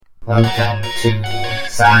Welcome to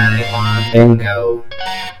Cylon Bingo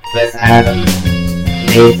with Adam,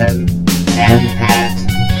 Nathan, and Pat.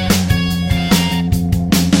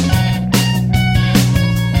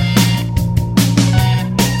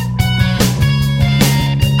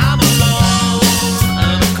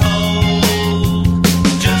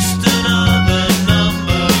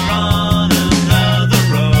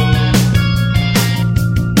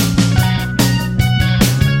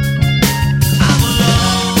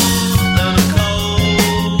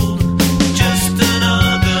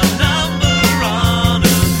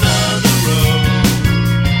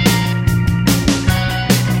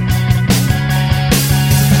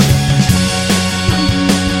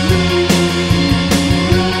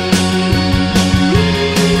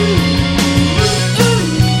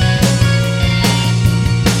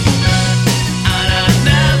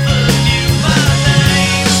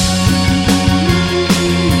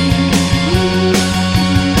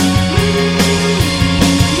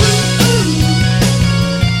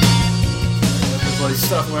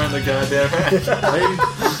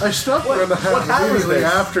 I stopped wearing the hat immediately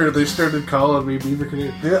after they started calling me Beaver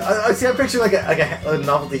Canoe. Yeah, I see. I picture like a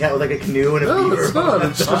novelty hat with like a canoe and a beaver. It's not.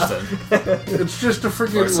 It's just a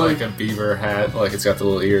freaking it's like a beaver hat. Like it's got the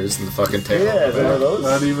little ears and the fucking tail. Yeah, it's one of those.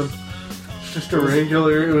 Not even. It's just a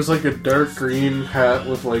regular. It was like a dark green hat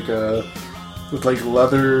with like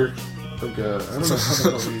leather. Like a. I don't know how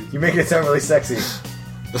the hell You're making it sound really sexy.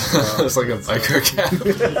 It's like a biker cap.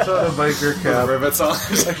 It's not a biker cap. Rivets on.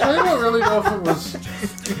 Actually, I don't really know if it was,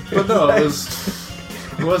 but no,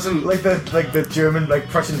 it wasn't like the German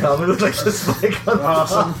Prussian helmet with like the spike on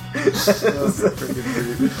awesome. top. That's freaking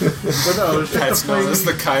weird. But no, it was just Pat's known as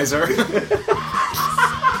the Kaiser.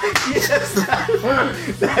 Yes,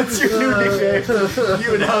 that's your new nickname.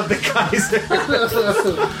 You and now the Kaiser.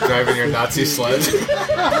 Driving your Nazi sled.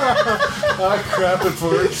 Crap and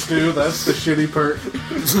porridge stew. That's the shitty part.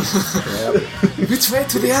 Which way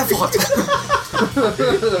to the airport?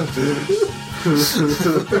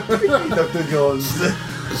 Dr. Jones.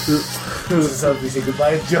 This is how we say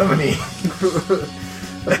goodbye to Germany.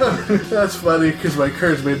 That's funny because my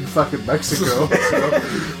car's made in fucking Mexico. So.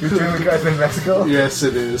 Your German car's made in Mexico? Yes,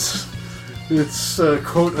 it is. It's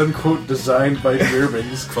quote unquote designed by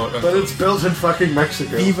Germans, but it's built in fucking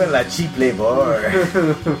Mexico. Viva la cheap labor.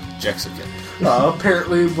 Mexican.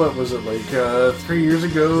 Apparently, what was it like 3 years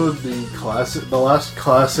ago? The last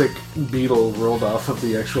classic Beetle rolled off of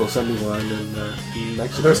the actual assembly line in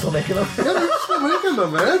Mexico. They're still making them. Yeah, they're still making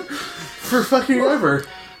them, man, for fucking ever.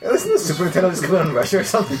 Isn't the Super Nintendo just coming out in Russia or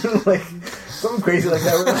something? Like, something crazy like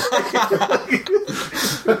that.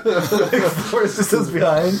 Like 4 systems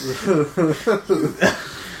behind.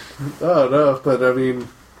 Oh, no, but I mean,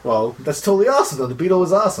 well... That's totally awesome, though. The Beetle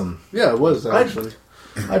was awesome. Yeah, it was, actually.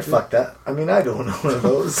 I'd fuck that. I mean, I don't know one of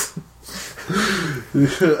those.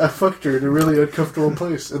 I fucked her in a really uncomfortable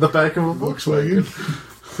place. In the back of a Volkswagen.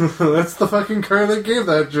 That's the fucking car that gave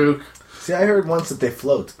that joke. See, I heard once that they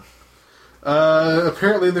float.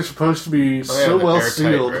 Apparently they're supposed to be so well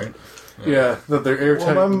sealed. Right? Yeah, that they're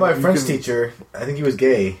airtight. Well, my French teacher, I think he was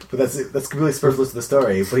gay, but that's completely superfluous to the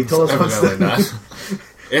story. But he told us once that not.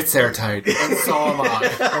 It's airtight, and so am I.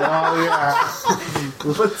 Oh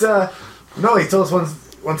yeah. But no, he told us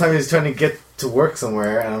one time he was trying to get to work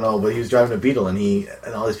somewhere. I don't know, but he was driving a Beetle, and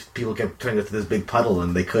all these people kept trying to get to this big puddle,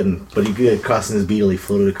 and they couldn't. But he could cross in his Beetle. He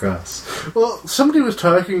floated across. Well, somebody was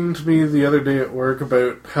talking to me the other day at work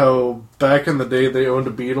about how back in the day they owned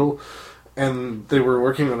a Beetle, and they were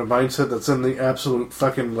working on a mindset that's in the absolute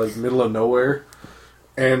fucking middle of nowhere.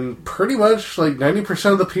 And pretty much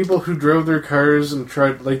 90% of the people who drove their cars and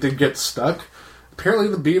tried they'd get stuck. Apparently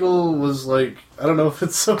the Beetle was I don't know if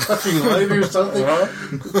it's so fucking light or something.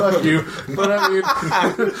 Fuck you. But I mean,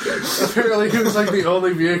 apparently it was the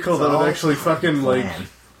only vehicle that would actually fucking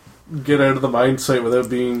get out of the mine site without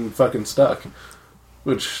being fucking stuck.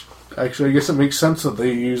 Which, actually, I guess it makes sense that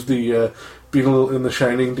they used the Beetle in The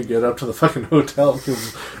Shining to get up to the fucking hotel,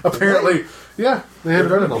 because apparently, yeah, they had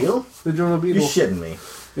a Beetle? They drove a Beetle. You're shitting me.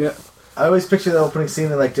 Yeah. I always picture the opening scene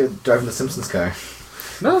driving the Simpsons car.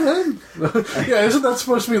 No, man. Yeah, isn't that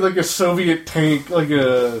supposed to be a Soviet tank?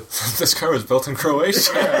 This car was built in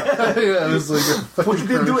Croatia. Yeah, it was a fucking What you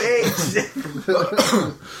didn't do age?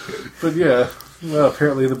 But yeah, well,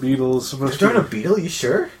 apparently the Beetle is supposed to... They're driving a Beetle? You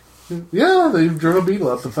sure? Yeah, they drove a Beetle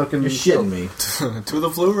up the fucking... You're shitting me. To the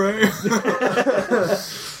Blu-ray.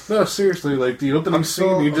 No, seriously, the opening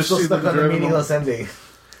scene, you just see them stuck on the driving... meaningless ending.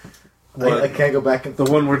 What? I can't go back and... The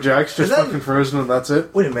one where Jack's just fucking frozen and that's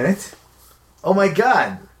it? Wait a minute. Oh my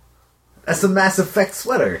god. That's a Mass Effect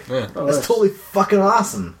sweater. Yeah. That's totally fucking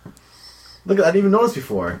awesome. Look, I didn't even notice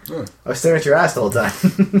before. Yeah. I was staring at your ass the whole time.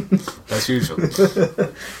 That's usual.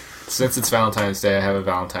 Since it's Valentine's Day, I have a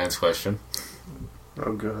Valentine's question.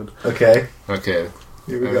 Oh, God. Okay, Okay.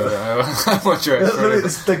 here we go. I want your Let me expert.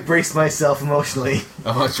 just like brace myself emotionally.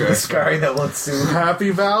 I want your The expert. scarring that will ensue. Happy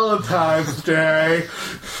Valentine's Day!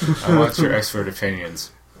 I want your expert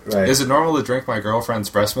opinions. Right. Is it normal to drink my girlfriend's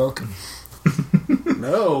breast milk?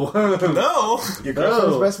 No. No. Your girlfriend's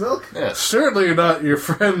No. breast milk? Yes. Certainly not your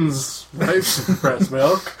friend's wife's breast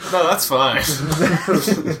milk. No, that's fine.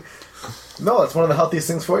 No, it's one of the healthiest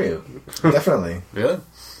things for you. Definitely. Really?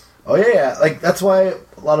 Oh yeah. Like that's why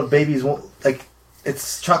a lot of babies won't like.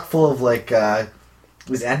 It's chock full of like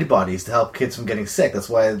these antibodies to help kids from getting sick. That's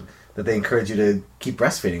why that they encourage you to keep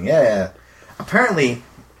breastfeeding. Yeah. Apparently,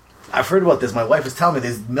 I've heard about this. My wife was telling me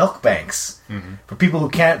there's milk banks for people who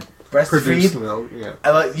can't Produce breastfeed. milk,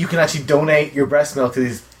 yeah. You can actually donate your breast milk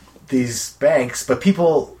to these banks, but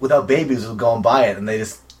people without babies will go and buy it, and they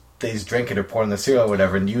just drink it or pour it in their cereal or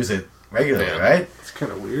whatever and use it regularly, Yeah. right? It's kind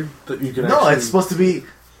of weird that you can No, actually... it's supposed to be.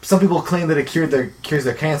 Some people claim that it cures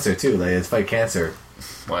their cancer too, like it's fight cancer.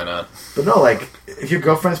 Why not? But no, like if your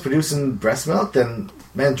girlfriend's producing breast milk, then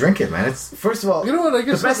man, drink it, man. It's first of all, You know what, I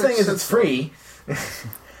guess the best that thing makes is it's sense. free.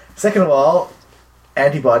 Second of all,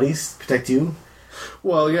 antibodies protect you,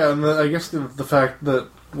 Well, yeah, and I guess the fact that,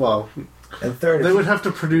 well, and third, they if, would have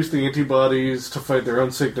to produce the antibodies to fight their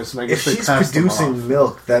own sickness, and I guess if they she's pass them producing off.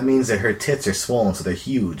 milk, that means that her tits are swollen, so they're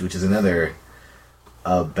huge, which is another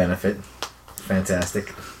benefit.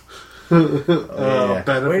 Fantastic. Yeah.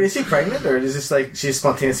 benefit. Wait, is she pregnant, or is this like she's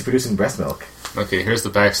spontaneously producing breast milk? Okay, here's the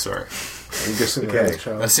backstory. I'm guessing Okay. okay.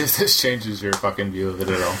 Child. Let's see if this changes your fucking view of it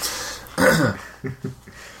at all.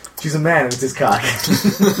 She's a man, and it's his cock.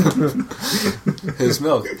 His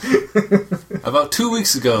milk. About 2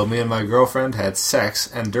 weeks ago, me and my girlfriend had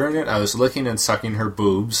sex, and during it I was licking and sucking her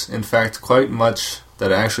boobs. In fact, quite much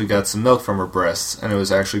that I actually got some milk from her breasts, and it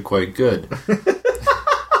was actually quite good.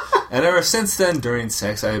 And ever since then, during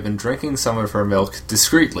sex, I have been drinking some of her milk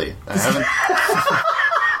discreetly.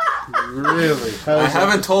 Really? How I is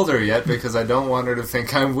haven't told her yet because I don't want her to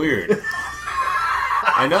think I'm weird.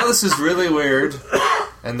 I know this is really weird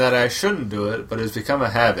and that I shouldn't do it, but it's become a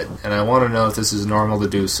habit, and I want to know if this is normal to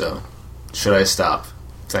do so. Should I stop?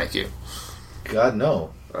 Thank you. God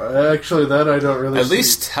no. Actually, that I don't really At see.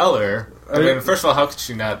 least tell her. I mean, first of all, how could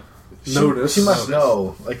she not? Notice. She must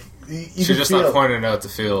know. Like you She's can just feel. not pointing it out to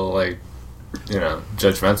feel like,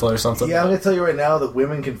 judgmental or something. Yeah, I'm gonna tell you right now that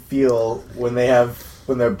women can feel when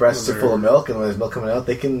their breasts are full of milk and when there's milk coming out.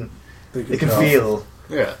 They can tell. feel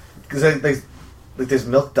Yeah. because there's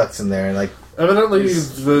milk ducts in there and like Evidently,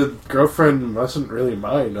 the girlfriend mustn't really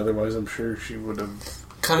mind. Otherwise, I'm sure she would have.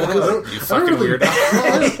 Kind of Well, I do don't- it, you I fucking don't really-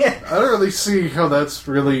 weirdo. I don't really see how that's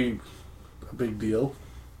really a big deal.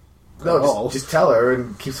 no, Oh. just tell her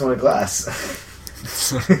and keep some in a glass.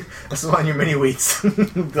 That's on your mini wheats. Warm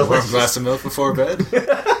Delicious. glass of milk before bed?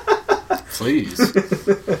 Please.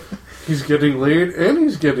 He's getting laid and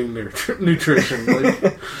he's getting nutrition.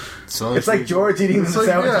 Like, So It's like George eating the it's like,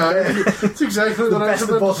 sandwich. yeah, it's exactly The what I was best of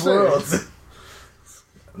about to both say. worlds.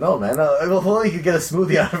 No, man. Well, if only you could get a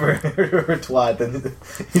smoothie out of her twat, then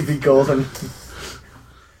he'd be golden.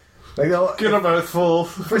 Like, no, Get a mouthful.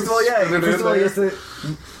 first of all, yeah. Spit it First in of all, you there. have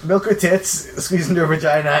to milk her tits, squeeze into her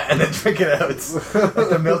vagina, and then drink it out. It's like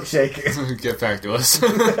a milkshake. Get back to us.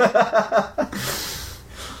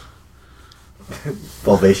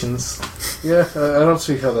 Vulvations. Yeah, I don't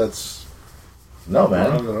see how that's No, wrong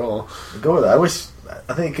man. at all. Go with it.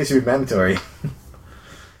 I think it should be mandatory.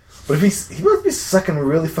 But if he must be sucking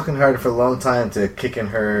really fucking hard for a long time to kick in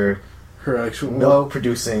her Her actual milk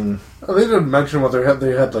producing. well, they didn't mention whether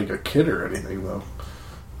they had like a kid or anything though,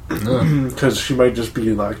 No. because she might just be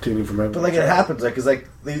lactating from having. But like it happens, like, cause like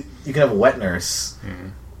you can have a wet nurse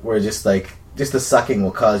where just the sucking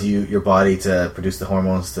will cause your body to produce the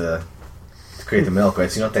hormones to create the milk, right?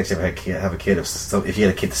 So you don't actually have a kid. If you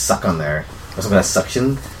had a kid to suck on there or something that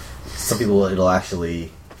suction, some people it'll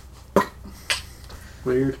actually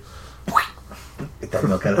Weird. get that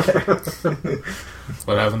milk out of there.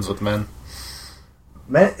 What happens with men?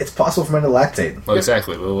 Man, it's possible for men to lactate. Well,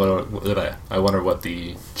 exactly. Well, I wonder what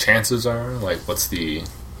the chances are. Like, what's the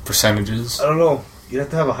percentages? I don't know. You'd have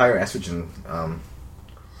to have a higher estrogen.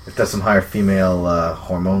 If there's some higher female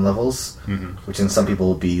hormone levels, which in some people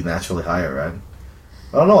will be naturally higher, right?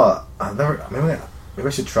 I don't know. I've never. Maybe I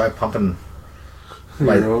should try pumping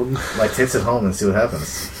Your own. my tits at home and see what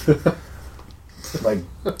happens.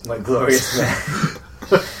 my glorious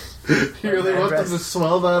man. You really want them to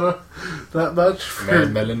swell that much?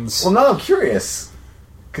 Man melons. Well, no, I'm curious.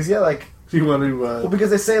 Because, yeah, like... Do you want to? Well, because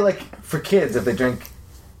they say, like, for kids, if they drink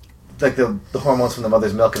like the hormones from the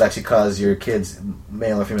mother's milk could actually cause your kids,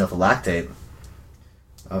 male or female, to lactate.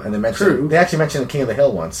 And they actually mentioned King of the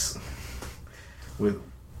Hill once with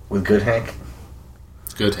Good Hank.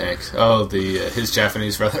 Good Hank. Oh, his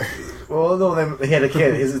Japanese brother. Well, no, he had a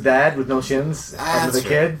kid. His dad with no shins. That's with a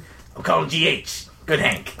kid. I'm calling GH. Good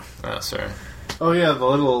Hank. Oh, sorry. Oh yeah, the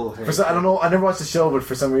little. I don't know. I never watched the show, but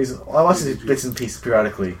for some reason, I watched it bits and pieces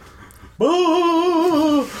periodically.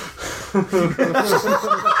 Boo!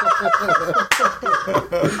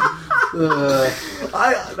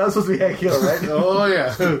 That was supposed to be Hank Hill, right? Oh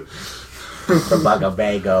yeah.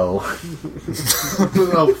 Bagabago.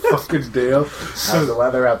 Oh fucking Dale. How's the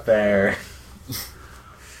weather up there?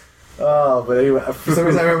 Oh, but anyway, for some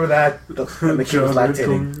reason I remember that and the kid was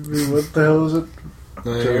lactating. What the hell is it?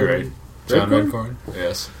 No, you're right. John Redcorn?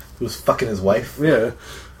 Yes. He was fucking his wife. Yeah.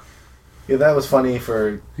 Yeah, that was funny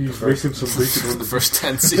for... He's making some bacon on The first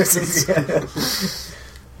 10 seasons. Yeah.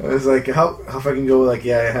 I was like, how fucking go, like,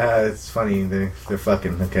 yeah, it's funny, they're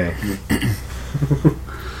fucking, okay.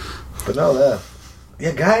 But no,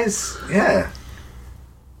 yeah, guys, yeah.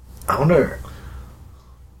 I wonder...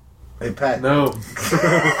 Hey, Pat. No.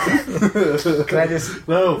 Can I just...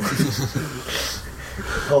 No.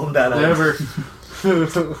 Hold him down. Never.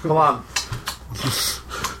 Come on.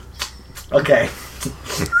 Okay.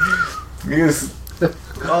 Why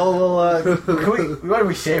do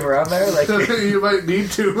we shave around there? Like, You might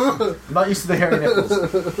need to. I'm not used to the hairy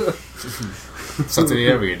nipples. Something you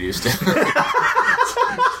never get used to.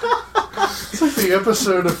 It's like the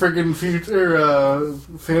episode of friggin'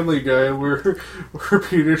 Family Guy where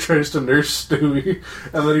Peter tries to nurse Stewie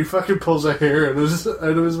and then he fucking pulls a hair out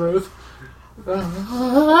of his mouth.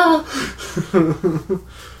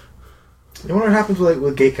 You wonder what happens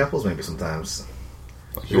with gay couples maybe sometimes.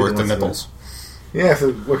 You work the nipples. Yeah, if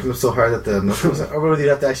they're working them so hard that the nipples... Or whether you'd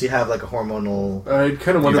have to actually have like a hormonal... I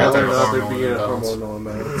kind of wonder You have whether to or have not a there'd be a hormonal hormonal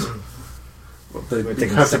imbalance. They'd We're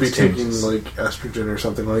taking have to be sex taking changes. like estrogen or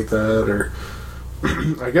something like that, or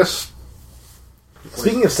I guess.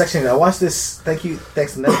 Speaking of sex change, I watched this... Thanks to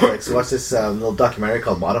Netflix. I watched this little documentary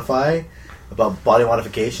called Modify about body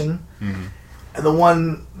modification. Mm-hmm. And the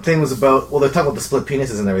one thing was about... Well, they're talking about the split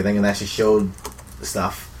penises and everything, and they actually showed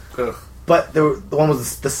stuff. Ugh. But the one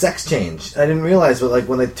was the sex change. I didn't realize, but like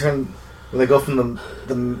when they go from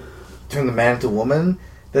turn the man to woman,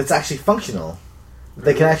 that it's actually functional.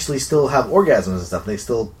 They can actually still have orgasms and stuff. They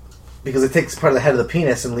still, because it takes part of the head of the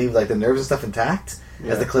penis and leave like the nerves and stuff intact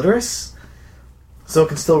as the clitoris, so it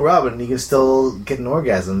can still rub and you can still get an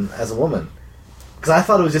orgasm as a woman. Because I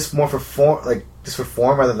thought it was just more for form, just for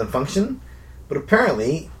form rather than function. But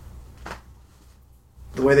apparently,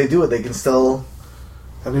 the way they do it, they can still.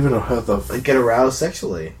 I don't even know how Get aroused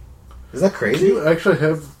sexually. Is that crazy? Can you actually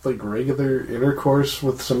have like regular intercourse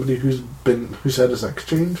with somebody who's had a sex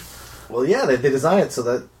change? Well, yeah, they design it so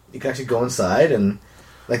that you can actually go inside and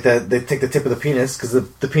like they take the tip of the penis because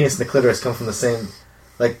the penis and the clitoris come from the same,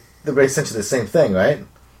 like they're essentially the same thing, right?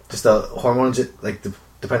 Just the hormones, like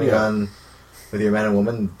depending on whether you're a man or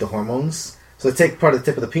woman, the hormones. So they take part of the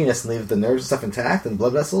tip of the penis and leave the nerves and stuff intact and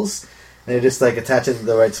blood vessels, and they just like attach it to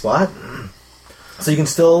the right spot. So you can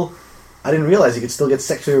still, I didn't realize you could still get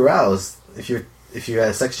sexually aroused if you had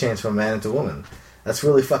a sex change from a man into a woman. That's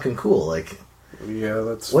really fucking cool. Like, Yeah,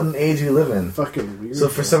 that's what an age we live in. fucking weird. So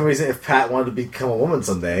for some reason, if Pat wanted to become a woman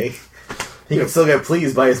someday, he could still get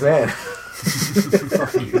pleased by his man.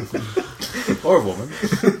 Or a woman.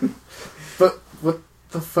 But what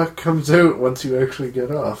the fuck comes out once you actually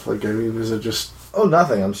get off? Like, I mean, is it just... Oh,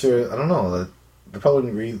 nothing. I'm sure. I don't know. They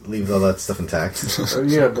probably wouldn't leave all that stuff intact.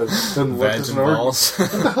 yeah, but then what Vag does and an balls.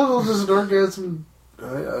 What the hell does an orgasm...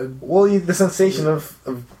 Well, the sensation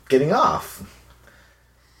of getting off.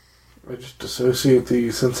 I just associate the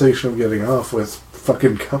sensation of getting off with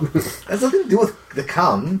fucking coming. That's nothing to do with the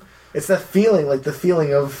cum. It's that feeling, like the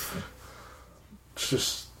feeling of... It's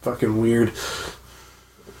just fucking weird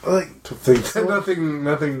Like, to think that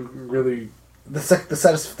nothing really... the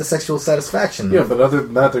sexual satisfaction. Yeah, but other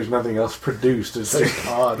than that, there's nothing else produced. It's just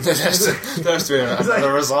odd. That's like-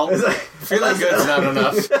 the result. It's like, Feeling good's not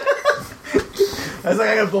enough. I was like,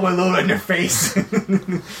 I gotta blow my load on your face.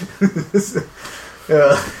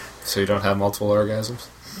 Yeah. So you don't have multiple orgasms?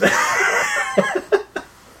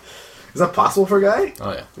 Is that possible for a guy?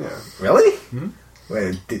 Oh yeah. Yeah. Really? Hmm?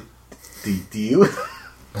 Wait, do you?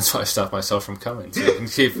 That's why I stopped myself from coming, so you can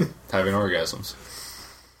keep having orgasms.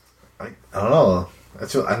 I don't know.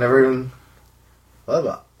 That's what I never even thought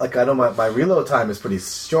about. Like, I know my reload time is pretty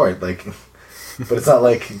short, like, but it's not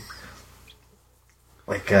like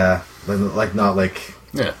not like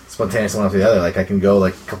Yeah. spontaneous one after the other. Like, I can go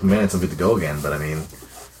like a couple minutes and be to go again. But I mean,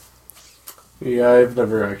 Yeah, I've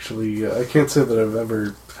never actually. I can't say that I've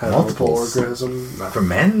ever had multiple Multiples? orgasm. No. For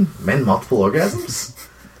men? Men multiple orgasms?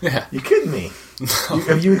 Yeah. You kidding me?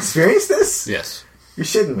 Have you experienced this? Yes. You're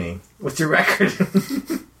shitting me. What's your record?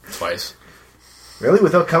 Twice. Really?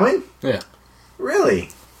 Without coming? Yeah. Really?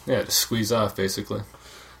 Yeah, just squeeze off, basically.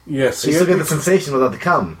 Yes, You still get the sensation without the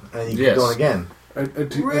cum, and then you keep Yes. going again.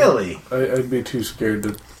 Really? I'd be too scared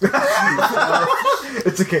to.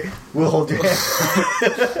 It's okay. We'll hold your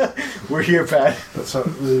hand. We're here, Pat. That's not.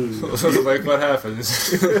 Like, what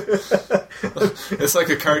happens? It's like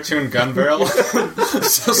a cartoon gun barrel. It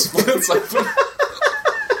just splits open.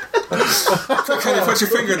 Can you put your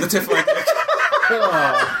finger in the tip of my dick?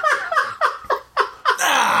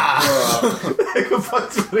 Like a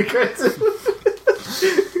Bugs Bunny cartoon.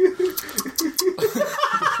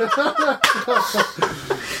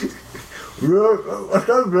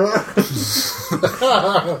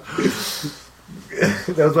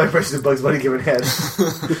 That was my impression of Bugs Bunny giving head.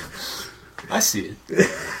 I see it.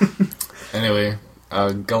 Anyway,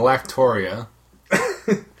 galactoria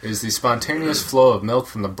is the spontaneous flow of milk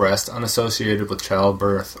from the breast unassociated with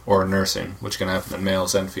childbirth or nursing, which can happen in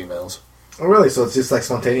males and females. Oh, really? So it's just like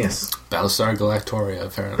spontaneous? Battlestar Galactoria,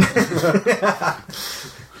 apparently.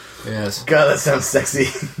 Yes. God, that sounds sexy.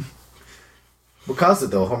 What caused it,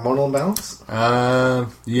 though? Hormonal imbalance?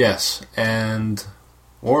 Yes,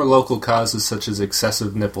 or local causes such as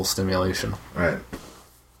excessive nipple stimulation. Right.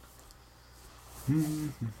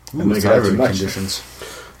 Ooh, make it thyroid too much. conditions.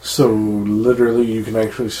 So literally, you can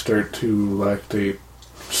actually start to lactate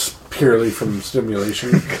purely from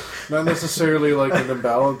stimulation, not necessarily like an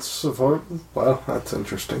imbalance of hormone. Wow, that's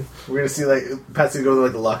interesting. We're gonna see, like, Pat's gonna go to,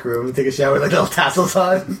 like, the locker room and take a shower with, like, little tassels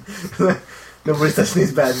on. Nobody's touching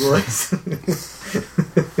these bad boys.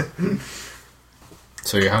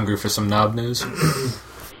 So you're hungry for some knob news?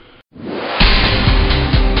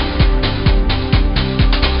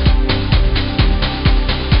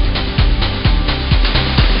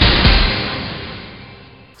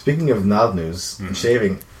 Speaking of knob news and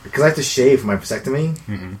shaving, because I have to shave for my vasectomy,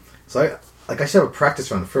 so I should have a practice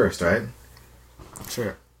run first, right?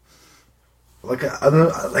 Sure. Like, I don't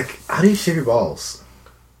know, like, how do you shave your balls?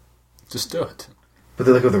 Just do it. But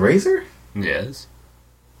they're like with a razor? Yes.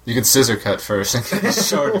 You can scissor cut first and get it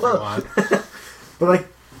short if you want. But like,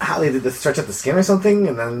 how they did they stretch out the skin or something,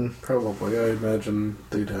 and then Probably, I imagine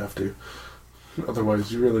they'd have to.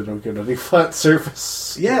 Otherwise, you really don't get any flat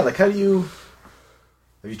surface. yeah, like how do you?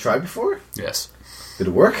 Have you tried before? Yes. Did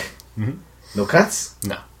it work? Mhm. No cuts?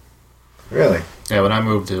 No. Really? Yeah, when I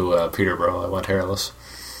moved to Peterborough, I went hairless.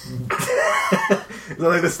 Is that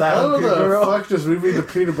like the How style of the Peterborough? fuck does moving to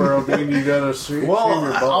Peterborough mean you gotta shave your Well,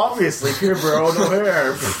 balls? obviously Peterborough, no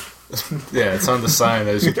hair. Yeah, it's on the sign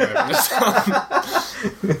as you're driving this.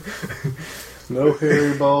 No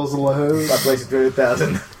hairy balls allowed. Population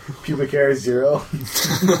 30,000. Pubic hair is 0.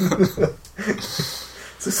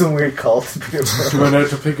 It's like some weird cult in You Peterborough. went out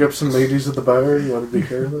to pick up some ladies at the bar. You want to be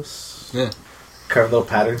hairless? Yeah. Carve little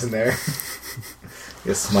patterns in there.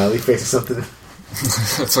 Get a smiley face or something.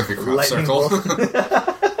 It's like a crop Lightning circle.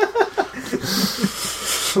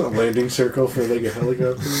 A landing circle for like a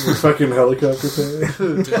helicopter. A fucking helicopter pad.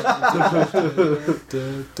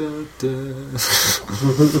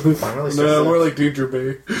 I'm really No, more like Danger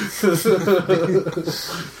Bay.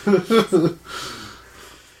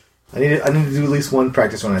 I need to do at least one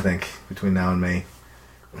practice run, I think, between now and May.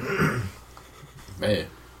 May.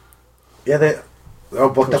 Yeah, they're all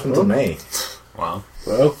booked up until May. Wow.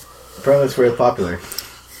 Well, Apparently it's very popular.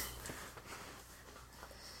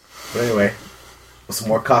 But anyway, some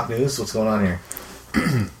more cock news. What's going on here?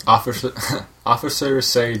 Officers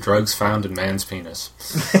say drugs found in man's penis.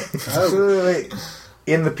 Wait.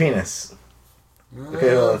 In the penis.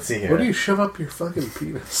 Okay, well, let's see here. what do you shove up your fucking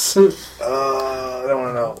penis? I don't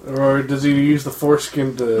want to know. Or does he use the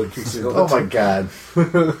foreskin to conceal it? Oh my god.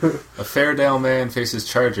 A Fairdale man faces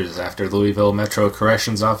charges after Louisville Metro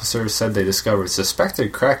Corrections officers said they discovered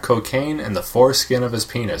suspected crack cocaine in the foreskin of his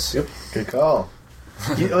penis. Yep. Good call.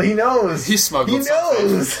 He knows. He smuggled He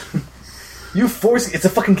knows. You foreskin. It's a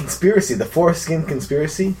fucking conspiracy. The foreskin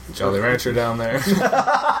conspiracy. Jolly Rancher down there.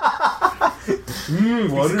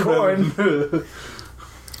 Watermelon.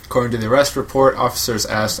 According to the arrest report, officers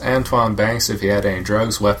asked Antoine Banks if he had any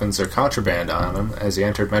drugs, weapons, or contraband on him as he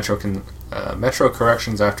entered Metro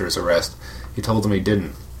Corrections after his arrest. He told them he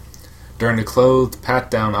didn't. During the clothed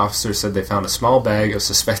pat-down, officers said they found a small bag of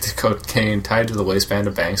suspected cocaine tied to the waistband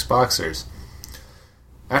of Banks' boxers.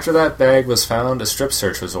 After that bag was found, a strip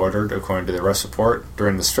search was ordered, according to the arrest report.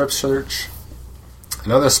 During the strip search,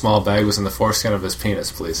 another small bag was in the foreskin of his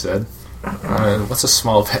penis, police said. What's a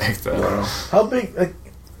small bag, though? How big? Like,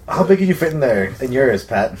 How big could you fit in there? In yours,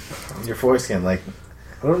 Pat? In your foreskin? Like,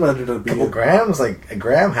 I don't imagine it'd a be... couple grams? Like, a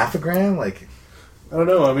gram? Half a gram? Like... I don't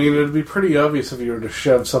know. I mean, it'd be pretty obvious if you were to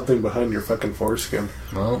shove something behind your fucking foreskin.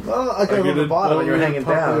 Well, I got on the bottom when you're hanging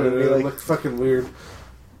down. It'd be It'd like... look fucking weird.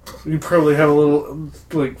 You'd probably have a little,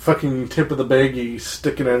 like, fucking tip of the baggie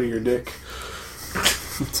sticking out of your dick.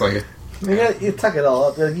 it's like You tuck it all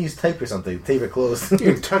up. Use tape or something. Tape it closed. You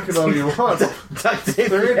can tuck it all you want. Tuck tape.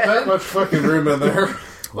 There ain't that much fucking room in there.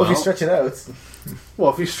 Well, if you stretch it out.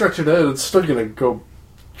 Well, if you stretch it out, it's still gonna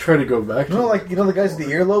try to go back. You know, like, the guys with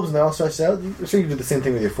the earlobes and they're all stretched out? I'm sure you do the same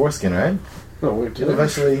thing with your foreskin, right? No, wait. You'll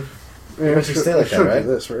eventually stay like that, right?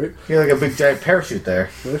 This, right? You're like a big giant parachute there.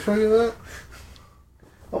 Did I show you that?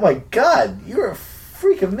 Oh my god, you're a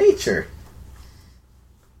freak of nature.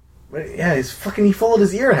 But yeah, he folded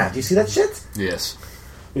his ear in half. Do you see that shit? yes.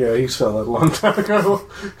 Yeah, he saw that a long time ago.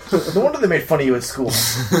 No wonder they made fun of you at school.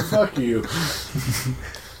 Fuck you.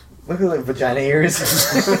 Look at the vagina ears.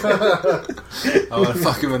 I want to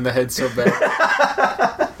fuck him in the head so bad.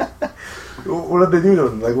 What did they do to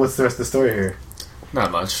him? Like, what's the rest of the story here?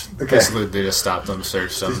 Not much. Okay. Basically, they just stopped him,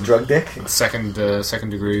 searched His him. drug dick? Second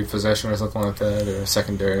degree possession or something like that, or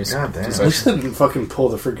secondary God damn. At least possession. they didn't fucking pull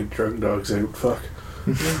the freaking drug dogs out. Fuck.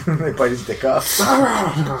 They bite his dick off.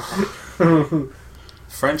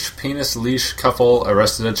 French penis leash couple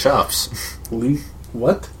arrested at shops.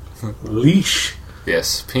 What? Leash.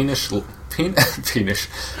 Yes, penis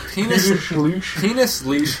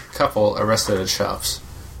leash couple arrested at shops.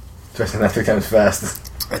 Twisting that 3 times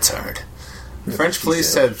fast. That's hard. French police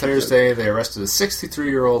said Thursday they arrested a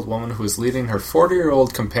 63-year-old woman who was leading her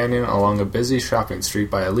 40-year-old companion along a busy shopping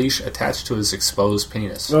street by a leash attached to his exposed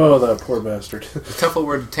penis. Oh, that poor bastard. The couple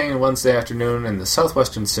were detained Wednesday afternoon in the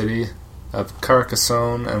southwestern city of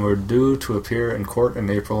Carcassonne and were due to appear in court in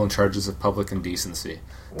April on charges of public indecency.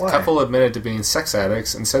 Why? The couple admitted to being sex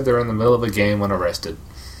addicts and said they were in the middle of a game when arrested.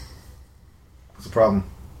 What's the problem?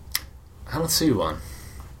 I don't see one.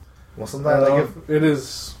 Well, sometimes, like, it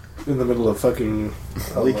is in the middle of fucking...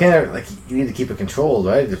 well, you can't, like, you need to keep it controlled,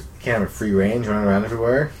 right? You can't have a free range running around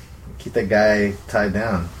everywhere. Keep that guy tied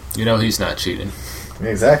down. You know he's not cheating.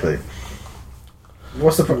 Exactly.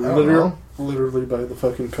 What's the problem? Literally by the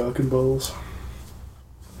fucking cock and balls.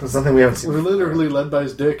 There's something we haven't seen. We're literally led by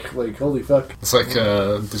his dick. Like, holy fuck. It's like,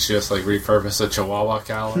 did she just, like, repurpose a Chihuahua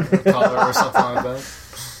collar or something like that?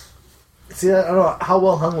 See, I don't know. How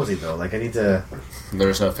well hung was he, though? Like, I need to...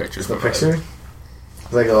 There's no pictures. The provided. picture?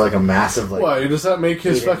 It's like a massive, like... Why? Does that make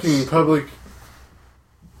his 8 fucking inch. public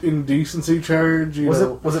indecency charge, Was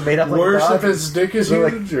it made up like worse that? if his dick is Or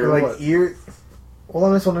huge, like, or like what? ear... Well,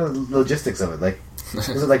 I'm just wondering the logistics of it. Like,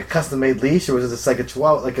 was it like a custom-made leash, or was it just like a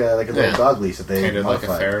chihuahua, like a little dog leash that they Painted like a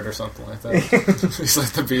modified? ferret or something like that. He's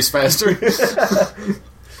like the Beastmaster.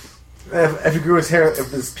 If he grew his hair,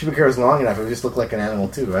 if his pubic hair was long enough, it would just look like an animal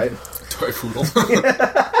too, right? Toy poodle.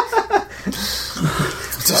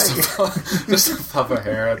 just a puff of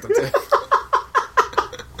hair at the tip.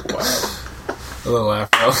 Wow. A little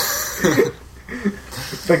afro.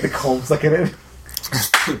 It's like the comb stuck in it.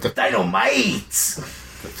 the Dynamite!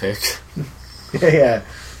 pick. Yeah.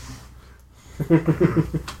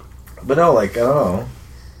 But no, like, I don't know.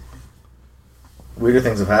 Weirder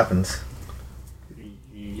things have happened.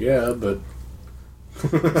 Yeah, but... I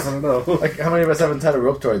don't know. Like, how many of us haven't tied a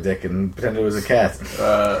rope to our dick and pretended it was a cat?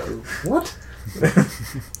 What?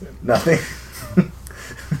 Nothing.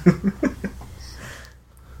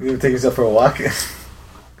 You gonna take yourself for a walk?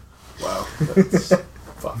 Wow. That's...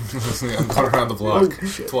 fuck. I'm going around the block Oh,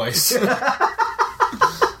 shit. twice.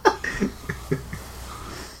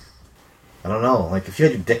 I don't know. Like, if you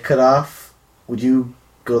had your dick cut off, would you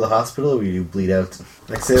go to the hospital or would you bleed out?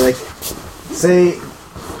 Say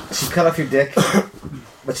she cut off your dick,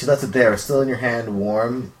 but she left it there, still in your hand,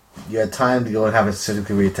 warm. You had time to go and have it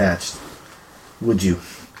surgically reattached. Would you?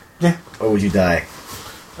 Yeah. Or would you die?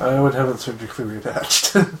 I would have it surgically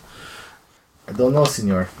reattached. I don't know,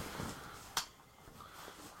 senor.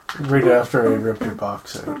 Right after I ripped your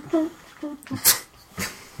box out.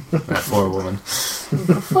 That poor woman.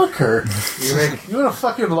 Fuck her. You wanna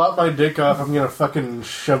fucking lop my dick off, I'm gonna fucking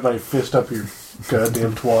shove my fist up your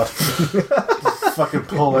goddamn twat. Fucking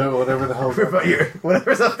pull out whatever the hell. What about your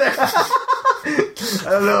whatever's up there? I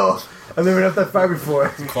don't know. I've never been up that far before.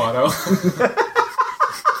 Quado.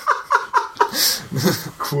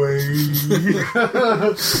 Quaid.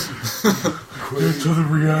 Get to the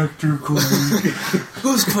reactor, Quaid.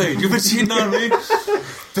 Who's Quaid? You've been cheating on me?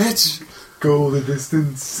 Bitch. Go the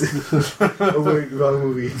distance. Oh wait, wrong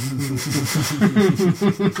movie.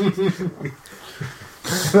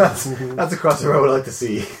 that's across the road I'd like to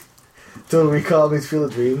see. Total Recall meets Field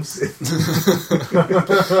of Dreams.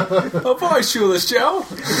 Oh boy, Shoeless Joe!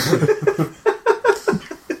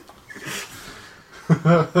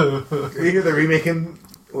 You hear the remaking?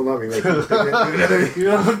 Well, not remaking. Another You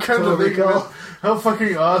know, I'm kind Total of thinking, Recall. how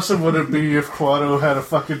fucking awesome would it be if Quado had a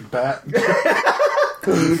fucking bat?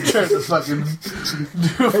 Trying to fucking do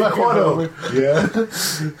a Hey, fucking Quado. Homer. Yeah.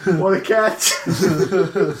 What a catch.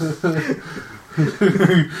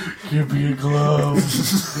 Give me a glove.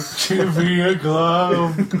 Give me a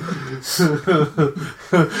glove.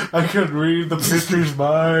 I can read the pitcher's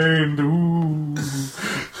mind. Ooh.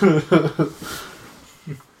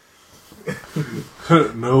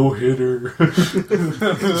 No hitter.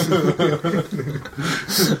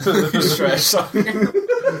 He's trash talking.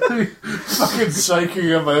 Fucking psyching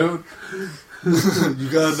him out. You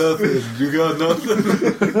got nothing. You got nothing.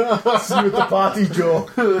 See you at the party, Joe.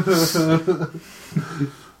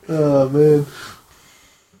 Oh, man.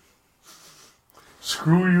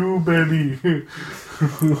 Screw you, Benny.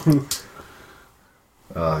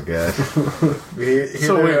 Oh, God. Here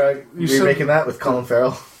So they're wait, you said- remaking that with Colin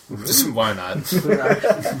Farrell. Why not?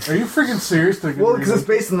 Are you freaking serious? They're gonna Well, because it's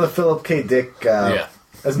remake- based on the Philip K. Dick, Yeah.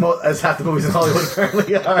 as half the movies in Hollywood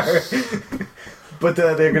apparently are. But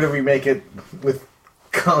they're going to remake it with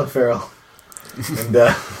Colin Farrell. And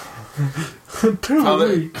 2 Oh,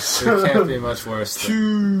 weeks. It can't be much worse.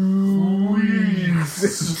 2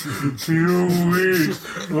 weeks. 2 weeks.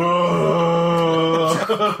 Whoa.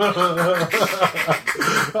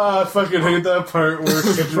 I fucking hate that part where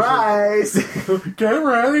it's just like, surprise! get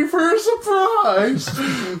ready for a surprise.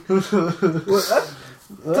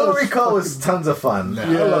 Total Recall was tons of fun. I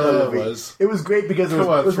love that Yeah, movie. it was. It was great because it Come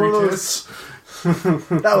on, was one 3 of those. tits.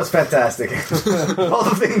 That was fantastic. All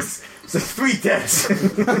the things. So 3 tits.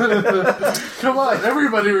 Come on,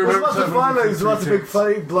 everybody It was remembers lots that of fun. movie. There was lots of big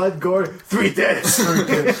funny blood, gore. 3 tits.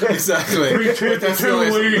 Exactly. 3 tits, That's 2 the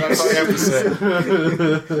only- weeks. That's all you have to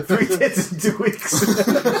say. 3 tits in 2 weeks.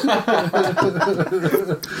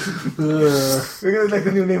 We're gonna like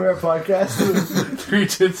the new name of our podcast. 3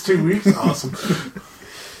 tits, 2 weeks. Awesome.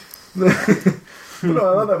 No,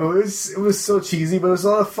 I love that movie. It was so cheesy, but it was a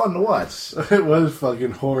lot of fun to watch. It was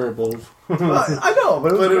fucking horrible. I know,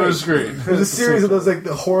 but it was But it great. was great. It was a series of those like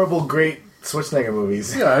the horrible, great Schwarzenegger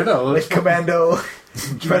movies, Yeah, I know. like Commando,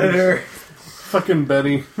 Predator. Fucking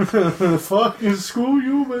Benny. Fuck you, screw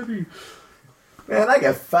you, Benny. Man, I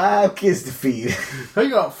got 5 kids to feed. I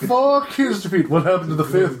got 4 kids to feed. What happened to the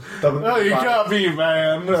 5th? Double- Oh, you got me,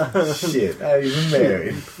 man. Shit, I ain't even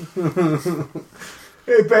married.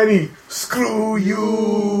 Hey, Benny, screw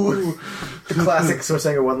you. The classic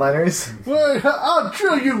Schwarzenegger one-liners. Wait, I'll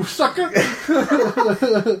drill you, sucker.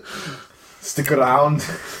 Stick around.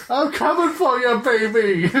 I'm coming for you,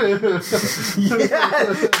 baby.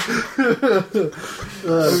 Yeah.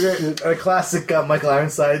 Okay, a classic Michael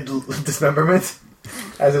Ironside dismemberment,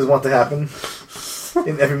 as is wont to happen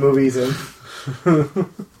in every movie he's in.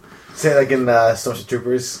 Say like in Starship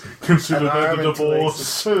Troopers. Consider An that arm a and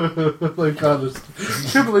divorce. Like, honest.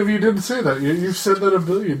 Can't believe you didn't say that. You've said that a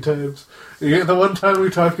billion times. Yeah, the one time we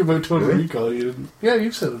talked about Total Really? Recall, you didn't. Yeah,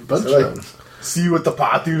 you've said it a bunch So, of like, times. see you at the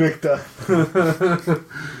party, Richter.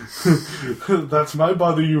 That's my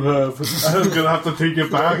body you have. I'm gonna have to take it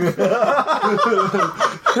back.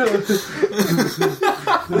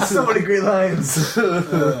 There's so many great lines.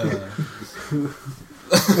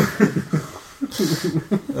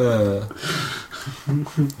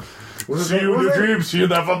 What was See you in the dreams, you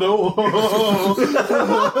never know. What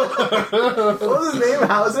was his name?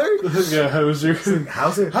 Hauser? Yeah, Hauser.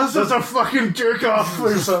 Hauser? How's this a fucking jerk off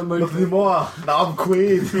or something like Nothing more. Now I'm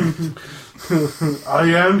Queen. I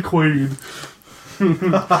am Queen. Is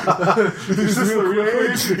this the real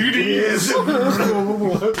Queen? It is!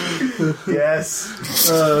 Yes.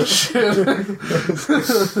 Shit.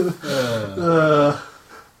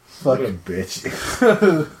 What a bitch.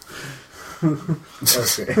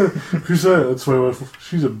 Okay. Who's that? That's my wife.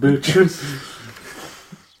 She's a bitch.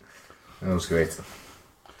 That was great.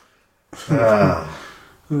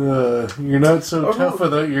 You're not so tough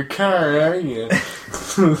without your car, are you?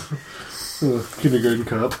 Kindergarten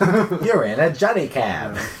cop. You're in a Johnny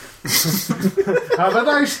Cab. Have a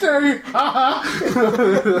nice day!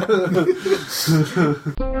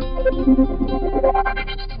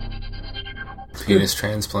 Penis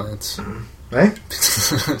transplants. Right?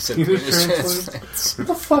 Said Penis transplants. What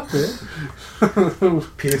the fuck, man?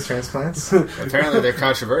 Penis transplants? Apparently, they're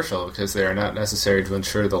controversial because they are not necessary to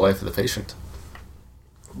ensure the life of the patient.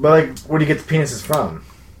 But, like, where do you get the penises from?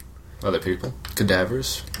 Other people,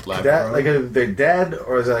 cadavers, lab That, grown. like, are they dead?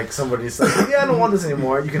 Or is it like somebody's like, yeah, I don't want this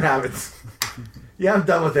anymore. You can have it. Yeah, I'm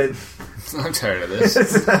done with it. I'm tired of this.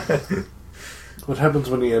 What happens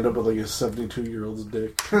when you end up with like a 72-year-old's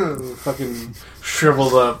dick? Fucking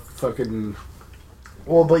shriveled up, fucking.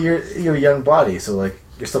 Well, but you're a young body, so like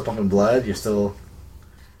you're still pumping blood. You're still.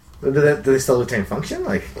 Do they still retain function?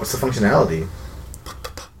 Like, what's the functionality?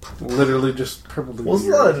 Literally just probably. Well,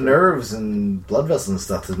 there's a lot of nerves and blood vessels and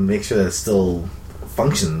stuff to make sure that it still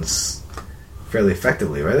functions fairly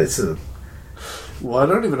effectively, right? Well, I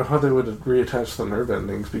don't even know how they would reattach the nerve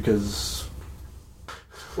endings because.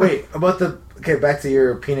 Wait, about the... Okay, back to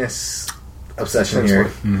your penis obsession here.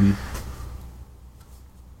 Mm-hmm.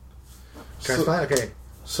 Transplant? Okay.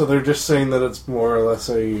 So they're just saying that it's more or less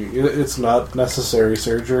it's not necessary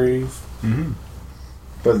surgery. Mm-hmm.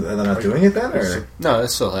 But they're not doing it then, or...? No, that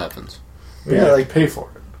still happens. Yeah, like... pay for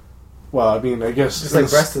it. Well, I mean, I guess... It's like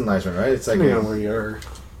breast enlargement, right? It's like... Depending on where you are.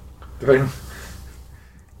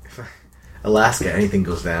 Alaska, anything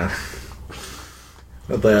goes down.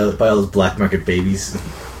 Buy all those black market babies.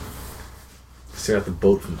 Straight out the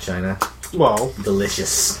boat from China. Well...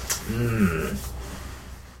 Delicious. Mmm.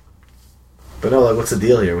 But no, like, what's the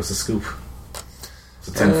deal here? What's the scoop? It's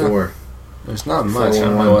a 10-4. There's not much. I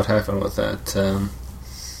don't know what happened with that.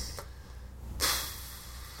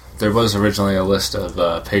 There was originally a list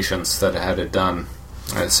of patients that had it done.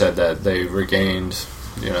 And it said that they regained,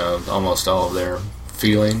 almost all of their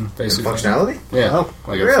feeling, basically. And functionality? Yeah. Oh,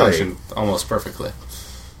 like really? it functioned almost perfectly.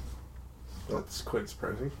 That's quite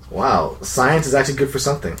surprising. Wow. Science is actually good for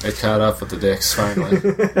something. It caught up with the dicks, finally.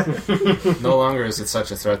 No longer is it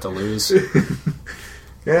such a threat to lose.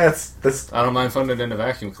 Yeah, that's... I don't mind putting it in a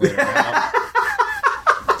vacuum cleaner now.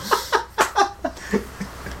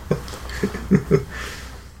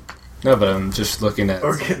 No, but I'm just looking at...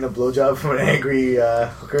 Or getting a blowjob from an angry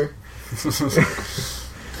hooker.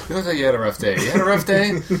 You look like you had a rough day. You had a rough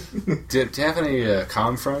day? Do you have any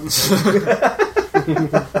com friends?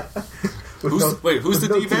 Who's the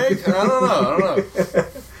D-bag? I don't know.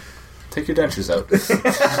 Take your dentures out.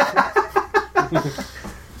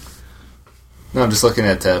 No, I'm just looking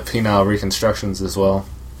at penile reconstructions as well.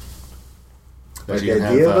 Like the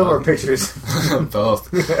idea of them or pictures?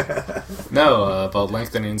 Both. No, about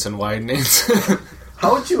lengthenings and widenings.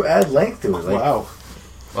 How would you add length to it? Like, wow.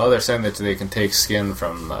 Well, they're saying that they can take skin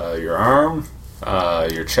from your arm,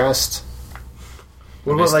 your chest.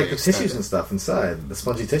 What about like the extend tissues it. and stuff inside? The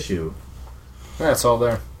spongy tissue? Yeah, it's all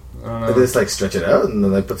there. I don't know. They just like stretch it out and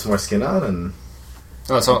then they put some more skin on and...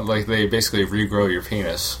 No, it's all like they basically regrow your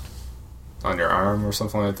penis on your arm or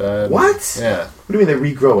something like that. What? Yeah. What do you mean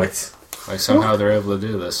they regrow it? Like somehow they're able to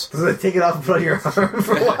do this. So they take it off and put it on your arm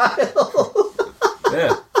for a while?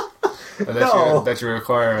 Yeah. No. That you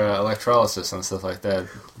require electrolysis and stuff like that.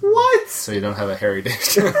 What? So you don't have a hairy dick.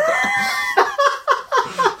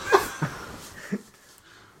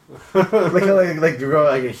 like you grow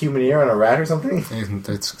like a human ear on a rat or something?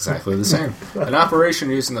 It's exactly the same. An operation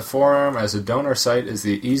using the forearm as a donor site is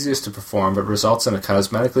the easiest to perform, but results in a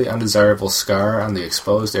cosmetically undesirable scar on the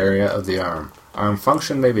exposed area of the arm. Arm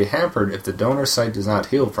function may be hampered if the donor site does not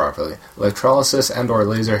heal properly. Electrolysis and or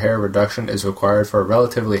laser hair reduction is required for a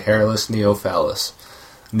relatively hairless neophallus.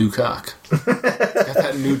 New cock. Got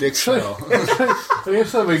that new dick smell. I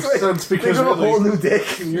guess that makes sense because They grow a whole new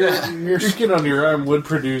dick. your skin on your arm would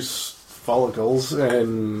produce follicles,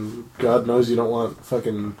 and God knows you don't want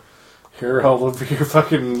fucking hair all over your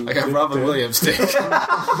fucking... I got Robin Williams dick.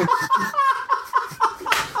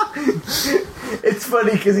 It's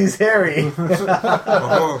funny because he's hairy.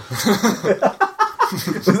 Oh.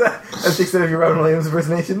 Was that the extent of your Robin Williams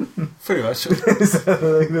impersonation? Pretty much. Is that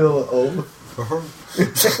like a little old?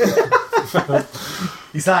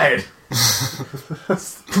 He's hired.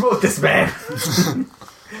 Promote this man.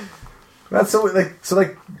 That's so like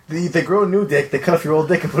they grow a new dick, they cut off your old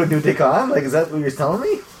dick and put a new dick on. Like, is that what you're telling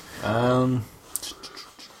me?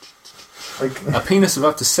 Like A penis of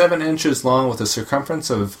up to 7 inches long with a circumference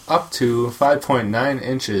of up to 5.9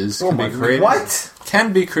 inches can be created. What?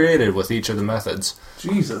 Can be created with each of the methods.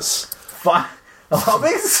 Jesus. How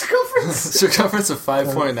big is the circumference? Circumference of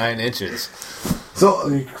 5.9 inches. So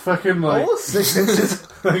Like, fucking, like... almost 6 inches.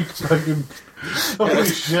 Like, fucking... Holy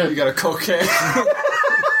shit. You got a cocaine.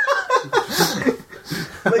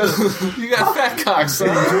 Like, You got fat cock, son.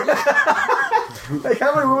 like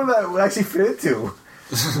how many women that would actually fit into?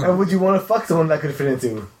 And would you want to fuck someone that could fit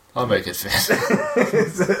into? I'll make it fit.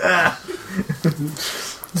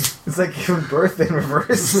 It's like giving birth in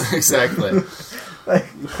reverse. Exactly. Like,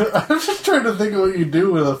 I'm just trying to think of what you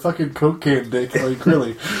do with a fucking coke can dick. Like,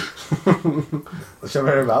 really. shove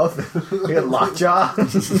it in her mouth. You got lockjaw.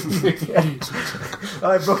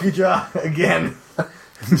 I broke your jaw again.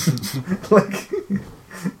 Like,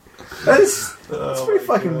 that's pretty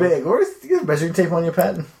fucking big. Where's you got measuring tape on your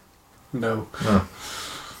patent? No. Oh.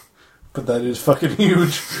 But that is fucking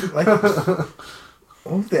huge. Like, what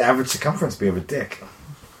would the average circumference be of a dick?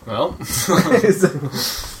 Well, That's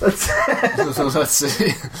let's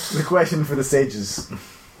see. the question for the sages.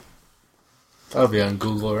 That'll be on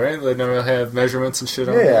Google, right? They never have measurements and shit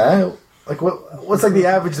on. Yeah, like what's like the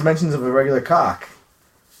average dimensions of a regular cock?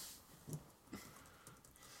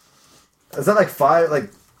 Is that like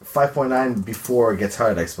 5.9 before it gets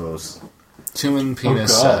hard? I suppose. Human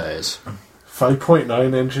penis Oh, God. size.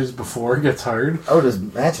 5.9 inches before it gets hard. I would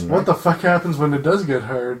imagine. What Right? the fuck happens when it does get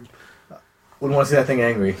hard? Wouldn't want to see that thing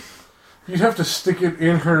angry. You'd have to stick it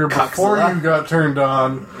in her before Coxella. you got turned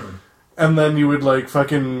on, and then you would like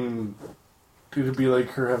fucking. It'd be like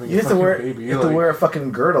her having You a have to fucking wear baby. you have to like- wear a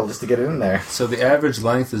fucking girdle just to get it in there. So the average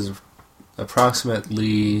length is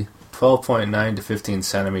approximately 12.9 to 15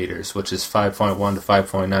 centimeters, which is 5.1 to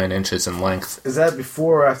 5.9 inches in length. Is that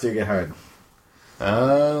before or after you get hard?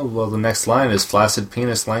 Well, the next line is flaccid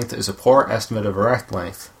penis length is a poor estimate of erect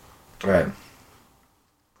length. Right.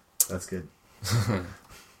 That's good.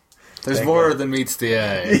 There's Thank more God. than meets the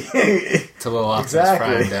eye. It's It's a little Optimus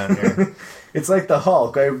Exactly. Prime down here. like the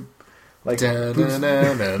Hulk. Like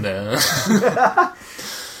Da-da-da-da-da.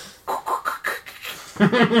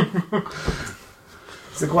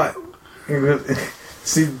 it's like what?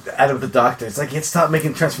 See Adam the doctor. It's like he had to stop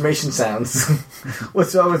making transformation sounds.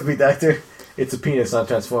 What's wrong with me, doctor? It's a penis, not a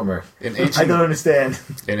transformer. In I don't ancient, understand.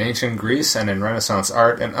 in ancient Greece and in Renaissance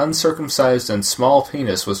art, an uncircumcised and small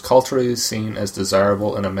penis was culturally seen as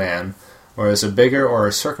desirable in a man, whereas a bigger or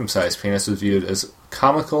a circumcised penis was viewed as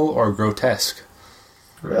comical or grotesque.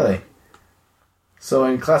 Really? So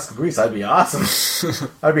in classical Greece, I'd be awesome.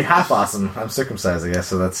 I'd be half awesome. I'm circumcised, I guess,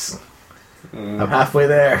 so that's... I'm halfway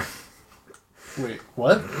there. Wait,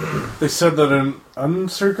 what? They said that an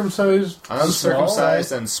uncircumcised,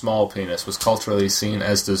 Uncircumcised and small penis was culturally seen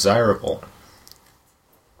as desirable.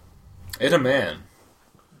 In a man.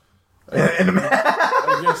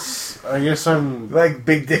 I guess I'm. Like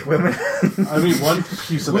big dick women. I mean, one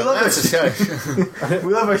piece of We that. love That's a guy.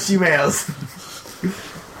 We love our she-males.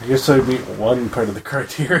 I guess I meet one part of the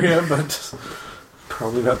criteria, but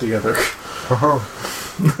probably not the other.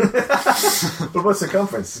 What about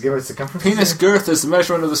circumference? Give it circumference. Penis girth is the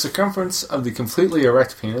measurement of the circumference of the completely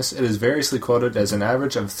erect penis. It is variously quoted as an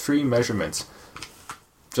average of 3 measurements.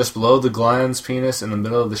 Just below the glans penis, in the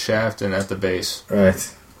middle of the shaft, and at the base.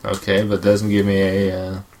 Right. Okay, but doesn't give me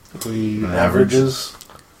a... We Average. averages.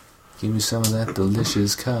 Give me some of that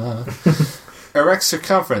delicious cock. Erect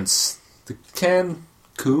circumference. The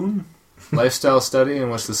Cancun lifestyle study in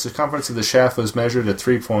which the circumference of the shaft was measured at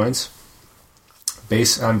 3 points.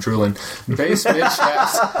 Base, I'm drooling. Base, mid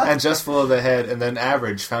shaft, and just below the head, and then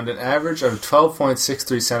average. Found an average of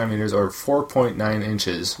 12.63 centimeters or 4.9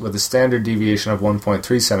 inches, with a standard deviation of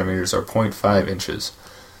 1.3 centimeters or 0.5 inches.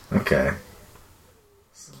 Okay.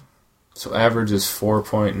 So average is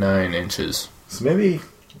 4.9 inches. So maybe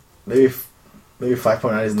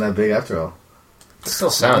 5.9 isn't that big after all. It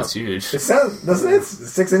still sounds huge. It sounds, doesn't it?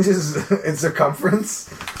 6 inches in circumference.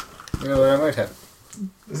 You know what I might have?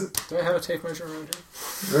 Is it? Do I have a tape measure around here?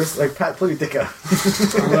 There's like Pat, pull your dick out.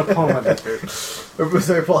 I'm gonna pull my dick out. Or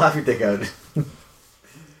sorry, pull half your dick out.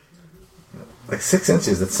 Like 6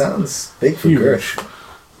 inches. That sounds big for girth. Huge.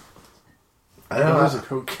 I don't That is a know.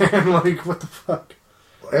 Coke can. Like, what the fuck?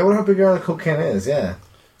 I wonder how big a Coke can is. Yeah.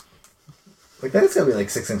 Like that's gotta be like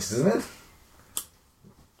 6 inches, isn't it?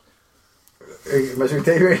 Are you measuring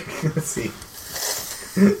tape here? Let's see.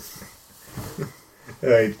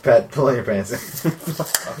 Alright, Pat, pull on your pants.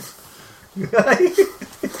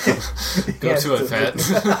 Go to it, Pat.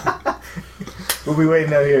 We'll be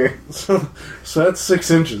waiting out here. So that's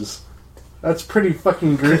 6 inches. That's pretty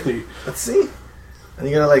fucking girthy. Let's see. And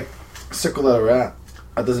you gotta like circle that around.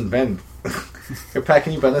 That doesn't bend. Here, Pat,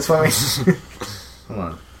 can you bend this for me? Hold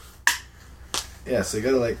on. Yeah, so you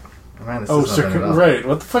gotta like. Oh, man, this Oh, is not bending at all. right.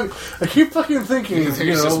 What the fuck? I keep fucking thinking, You think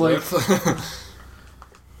you it's know, just like... width?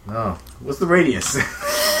 No. What's the radius?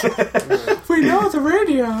 We know the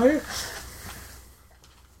radio.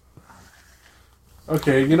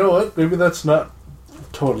 Okay, you know what? Maybe that's not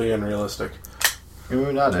totally unrealistic.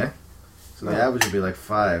 Maybe not, eh? So the average would be like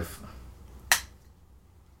 5.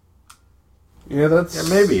 Yeah, that's... Yeah,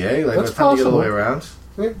 maybe, eh? Like by That's the time you get all the way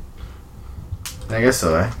possible. around. Yeah, I guess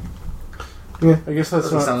so, eh? yeah, I guess that's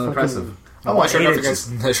Doesn't not sound fucking- impressive. I Oh, want measure 8 it up inches.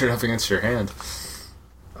 against your hand.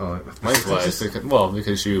 Oh, Lengthwise,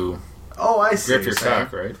 because you oh, I see. grip your what you're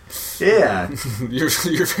cock, right? saying. Yeah. your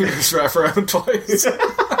fingers wrap around twice.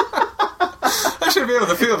 I should be able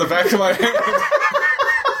to feel the back of my hand.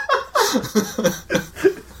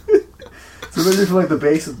 So maybe from like the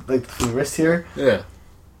base, like from the wrist here. Yeah.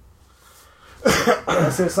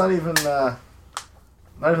 So it's not even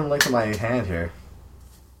linked to my hand here.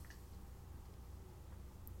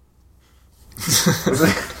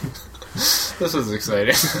 This was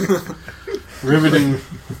exciting. Riveting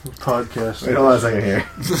podcast. Wait, hold on a second here.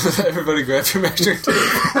 Everybody grab your measuring tape.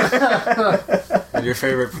 And your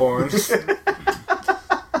favorite porn.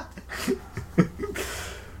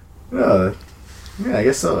 Yeah, I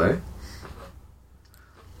guess so, right?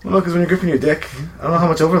 Well, no, because when you're gripping your dick, I don't know how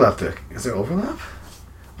much overlap there. Is there overlap?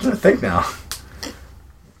 I'm trying to think now.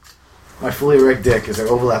 My fully erect dick, is there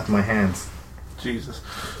overlap in my hands? Jesus.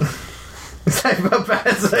 It's like,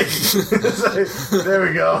 there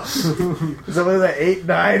we go. Is that, what is that, 8,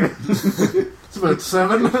 9? It's about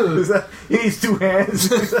 7. Is that, he needs 2 hands.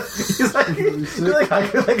 He's like a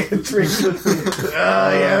tree. Oh,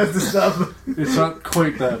 yeah, that's the stuff. It's not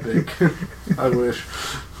quite that big. I wish.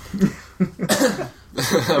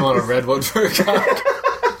 I'm on a redwood for a cock.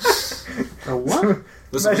 A what?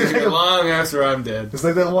 This will Imagine be like a- long after I'm dead. It's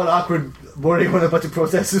like that one awkward morning when a bunch of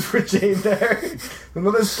protesters were chained there.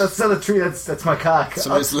 No, that's not a tree, that's my cock.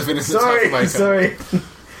 Somebody's living in the top Sorry, of my cock. sorry.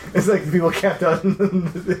 It's like the people camped out in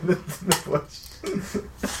the bush.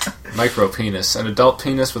 Micropenis. An adult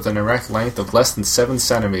penis with an erect length of less than 7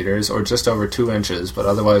 centimeters or just over 2 inches, but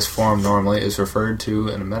otherwise formed normally, is referred to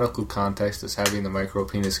in a medical context as having the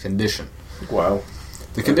micropenis condition. Wow.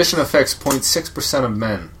 The condition affects 0.6% of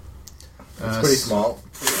men. It's pretty small.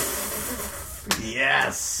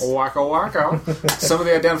 Yes! Waka waka. Some of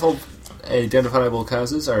the identifiable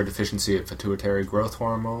causes are deficiency of pituitary growth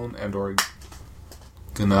hormone and or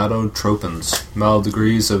gonadotropins, mild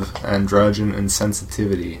degrees of androgen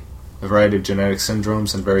insensitivity, a variety of genetic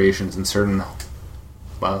syndromes and variations in certain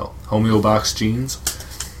homeobox genes.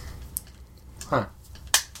 Huh.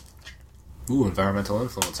 Ooh, environmental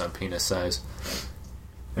influence on penis size.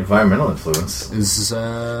 Environmental influence. Is,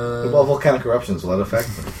 Well, volcanic eruptions, will that affect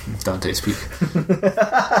them? Dante's Peak.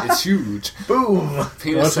 It's huge. Boom!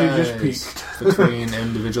 Penis Once we just size between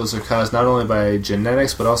individuals are caused not only by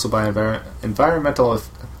genetics but also by environmental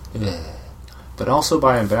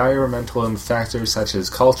factors such as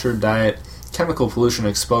culture, diet, chemical pollution,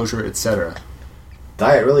 exposure, etc.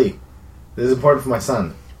 Diet, really? This is important for my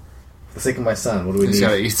son. For the sake of my son, what do we He's need?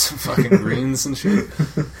 gotta eat some fucking greens and shit.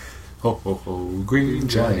 Ho ho ho, green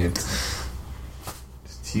giant.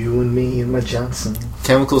 It's you and me and my Johnson.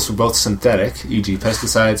 Chemicals were both synthetic, e.g.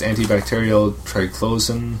 pesticides, antibacterial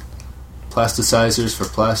triclosan, plasticizers for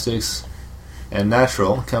plastics, and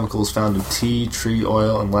natural chemicals found in tea, tree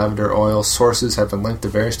oil, and lavender oil sources have been linked to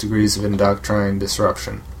various degrees of endocrine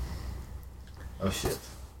disruption. Oh shit.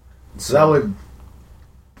 So that would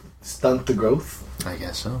stunt the growth? I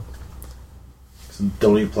guess so. So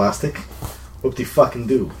don't eat plastic?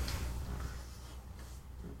 Whoop-de-fucking-do.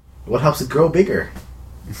 What helps it grow bigger?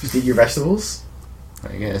 Just eat your vegetables?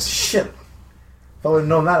 I guess. Shit. If I would have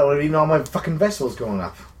known that, I would have eaten all my fucking vegetables growing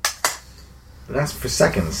up. But that's for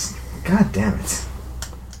seconds. God damn it.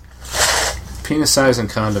 Penis size and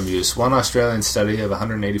condom use. One Australian study of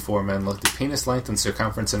 184 men looked at penis length and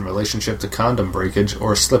circumference in relationship to condom breakage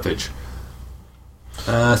or slippage.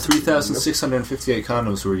 3,658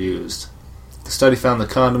 condoms were used. The study found that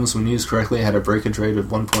condoms, when used correctly, had a breakage rate of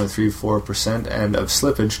 1.34% and of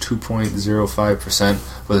slippage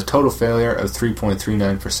 2.05%, with a total failure of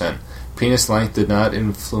 3.39%. Penis length did not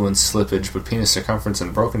influence slippage, but penis circumference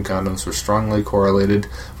and broken condoms were strongly correlated,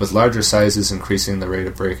 with larger sizes increasing the rate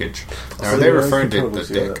of breakage. Now, are they referring to the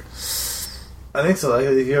dick? I think so. Like,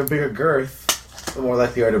 if you have a bigger girth, the more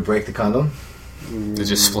likely you are to break the condom. It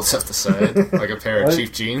just splits up the side, like a pair of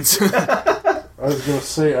cheap jeans. I was gonna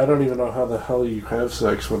say, I don't even know how the hell you have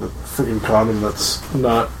sex with a freaking condom that's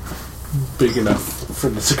not big enough for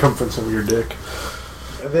the circumference of your dick.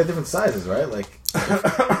 They have different sizes, right? Like, You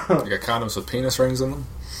got condoms with penis rings in them?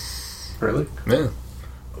 Really? Yeah.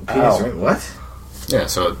 penis Ow. ring? What? Yeah,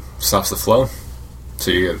 so it stops the flow. So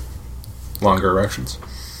you get longer erections.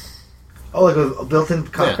 Oh, like a built-in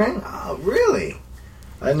cock Yeah. ring? Oh, really?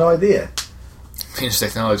 I had no idea. Penis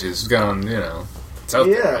technology has gone, it's out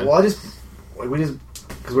there. Yeah, man. well,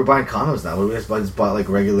 because we're buying condoms now. I just bought like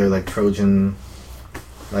regular like Trojan,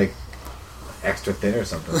 like extra thin or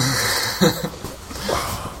something. I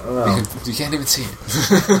don't know. You can't even see it.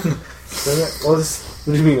 Well, it's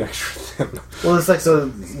What do you mean extra thin? like so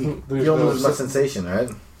you There's don't no lose much sen- sensation, right?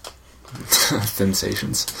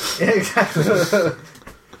 Sensations. Yeah, exactly.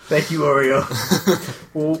 Thank you, Oreo.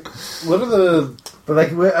 Well, what are the... But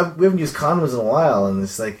like we haven't used condoms in a while, and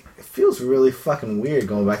it's like it feels really fucking weird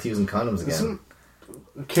going back to using condoms again.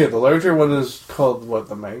 Okay, the larger one is called, what,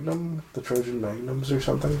 the Magnum? The Trojan Magnums or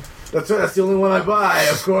something? That's right. That's the only one I buy,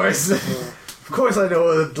 of course. Of course I know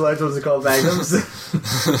what the large ones are called magnums.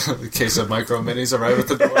 The case of micro minis arrive at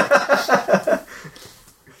the door.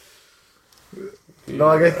 No,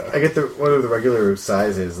 I get the what are the regular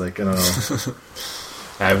sizes? Like I don't know.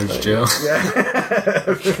 Average Joe. Yeah.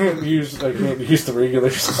 I can't use the regular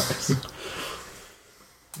size.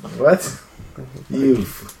 What? You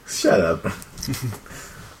shut up.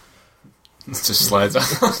 It just slides on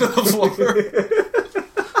the floor.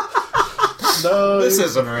 No, This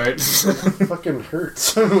isn't right. it fucking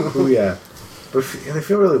hurts. Oh yeah. But they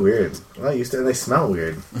feel really weird. I'm not used to it, and they smell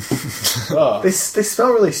weird. Oh, They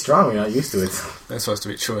smell really strong when you're not used to it. They're supposed to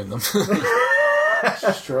be chewing them. what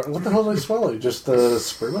the hell do they smell like? Just the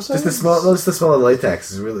spermicide? Just the smell. Notice the smell of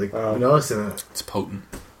latex is really. Oh. I'm noticing it. It's potent.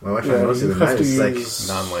 My wife Yeah, noticed it. you And have to it's like use-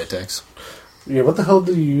 Non-latex. Yeah, what the hell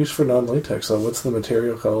do you use for non-latex, though? What's the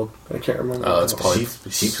material called? I can't remember. Oh, it's now. poly.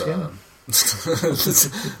 sheepskin?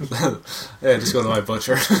 Yeah, just go to my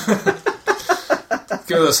butcher.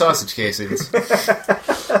 Give me the sausage casings.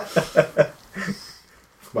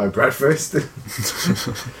 my breakfast.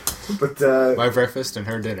 But My breakfast and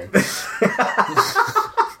her dinner.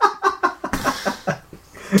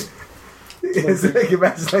 it's like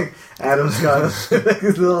imagine like Adam's got like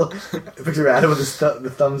this little picture of Adam with the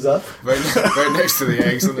thumbs up. Right next to the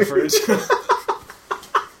eggs in the fridge.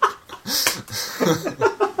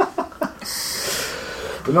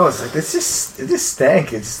 But no, it's like it just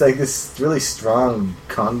stank. It's just like this really strong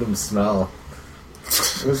condom smell.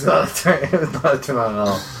 It was not a turn. It was not a turn on at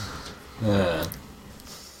all. Yeah.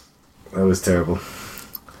 That was terrible.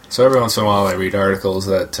 So every once in a while I read articles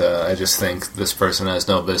that I just think this person has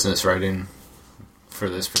no business writing for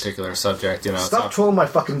this particular subject. You know, Stop trolling my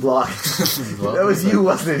fucking blog. Well, That was you,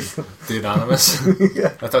 wasn't it? The Anonymous.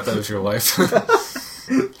 Yeah. I thought that was your wife.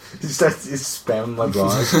 You start spamming my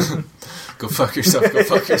blog. Go fuck yourself. Go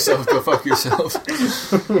fuck yourself. Go fuck yourself.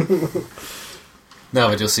 No,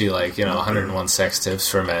 but you'll see 101 sex tips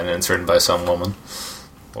for men, and it's written by some woman.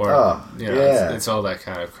 Or yeah. it's all that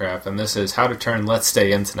kind of crap. And this is how to turn "Let's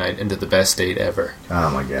Stay In Tonight" into the best date ever. Oh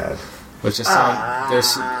my god. Which is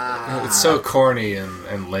it's so corny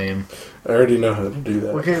and lame. I already know how to do that.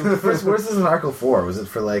 Okay, first, where's this an article for? Was it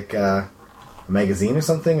for like a magazine or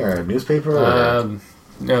something, or a newspaper? Or?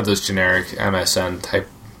 Those generic MSN type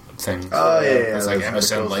things. Oh, yeah. It's like those MSN articles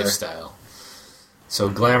there. lifestyle. So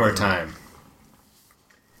glamour time.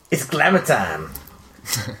 It's glamour time.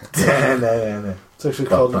 No. It's actually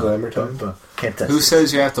called Glamour Time. Can't touch Who this.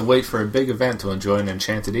 says you have to wait for a big event to enjoy an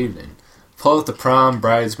enchanted evening? Pull out the prom,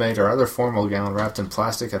 bridesmaid, or other formal gown wrapped in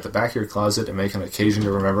plastic at the back of your closet and make an occasion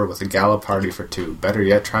to remember with a gala party for two. Better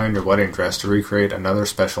yet, try on your wedding dress to recreate another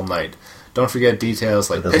special night. Don't forget details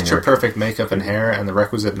like That doesn't picture-perfect makeup and hair and the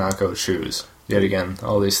requisite knockout shoes. Yet again,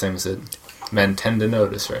 all these things that men tend to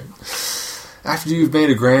notice, right? After you've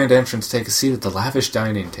made a grand entrance, take a seat at the lavish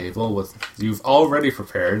dining table you've already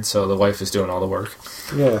prepared, so the wife is doing all the work.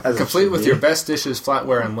 Yeah. As it Complete should with be. your best dishes,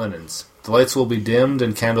 flatware, and linens. The lights will be dimmed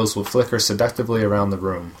and candles will flicker seductively around the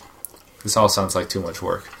room. This all sounds like too much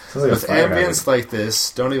work. Sounds like a With fire ambience hazard. like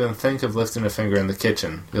this, don't even think of lifting a finger in the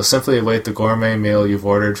kitchen. You'll simply await the gourmet meal you've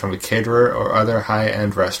ordered from a caterer or other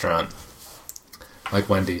high-end restaurant, like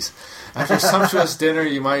Wendy's. After a sumptuous dinner,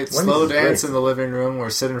 you might slow is dance great. in the living room or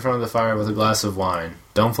sit in front of the fire with a glass of wine.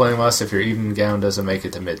 Don't blame us if your evening gown doesn't make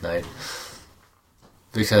it to midnight.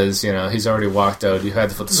 Because, he's already walked out. You had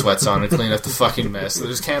to put the sweats on and clean up the fucking mess.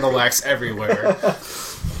 There's candle wax everywhere.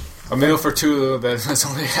 A meal for two that's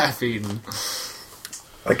only half eaten.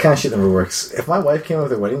 That kind of shit never works. If my wife came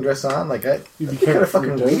with her wedding dress on, like, You'd that'd be be kind of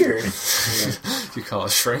freaked fucking out. weird. You call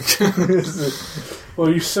it shrink. Well,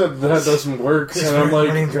 you said that doesn't work, and I'm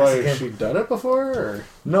Wedding like, dress why, again. has she done it before? Or?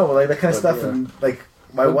 No, like, that kind of But, stuff, yeah. and, like,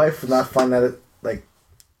 my wife would not find that, like,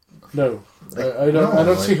 No. Like, I don't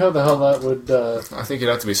no, see how the hell that would... I think you'd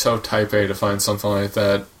have to be so type A to find something like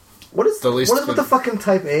that. what is The least what is with good- the fucking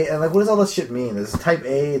type A, and, like, what does all this shit mean? Is type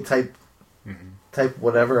A, type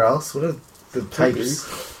whatever else? What are the Type types?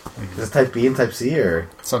 Is it type B and type C, or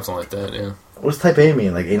Something like that, yeah. what does type A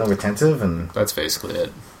mean? Like, anal retentive, and... That's basically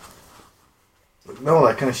it. No,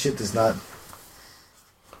 that kind of shit does not...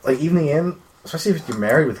 Like, evening in, especially if you're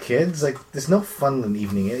married with kids, like, there's no fun in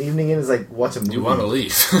evening in. Evening in is like, watch a movie. You want to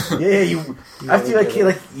leave. Yeah, you... After you,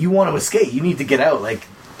 like, you want to escape, you need to get out. Like,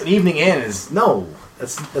 an evening in is... No,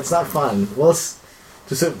 that's not fun. Well, it's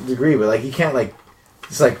to a certain degree, but, like, you can't, like,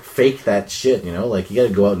 just, like, fake that shit, Like, you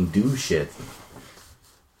gotta go out and do shit.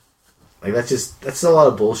 Like, that's a lot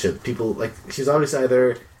of bullshit. People, like, she's obviously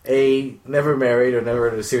either... A, never married or never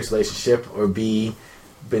in a serious relationship, or B,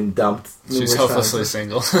 been dumped. She's numerous hopelessly times.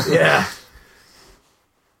 single. Yeah.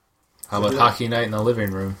 How about hockey night in the living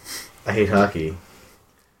room? I hate hockey.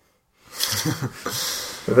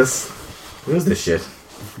 Who's this shit?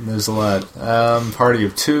 There's a lot. Party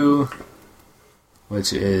of 2,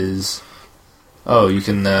 which is... Oh, you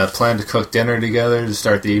can plan to cook dinner together to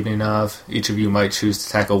start the evening off. Each of you might choose to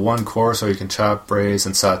tackle one course, or you can chop, braise,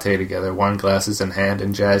 and saute together, wine glasses in hand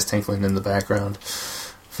and jazz tinkling in the background.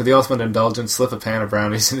 For the ultimate indulgence, slip a pan of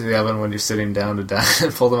brownies into the oven when you're sitting down to dine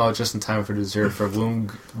and pull them out just in time for dessert for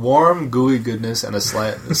warm, gooey goodness and a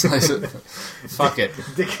slice of... Fuck it.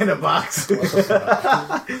 Dick in a box.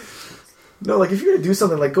 No, like, if you're gonna do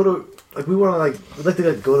something, like, go to... Like, we want to, like... We'd like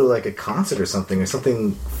to go to, like, a concert or something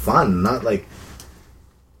fun, not, like...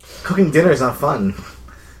 Cooking dinner is not fun.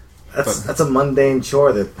 That's a mundane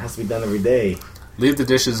chore that has to be done every day. Leave the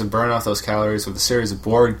dishes and burn off those calories with a series of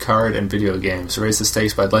board, card, and video games. Raise the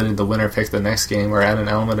stakes by letting the winner pick the next game, or add an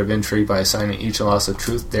element of intrigue by assigning each a loss of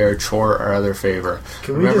truth, dare, chore, or other favor.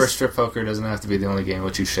 Remember, strip poker doesn't have to be the only game in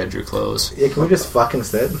which you shed your clothes. Yeah, can we just fuck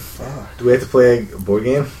instead? Do we have to play a board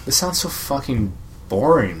game? This sounds so fucking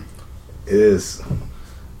boring. It is.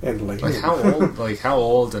 And Like how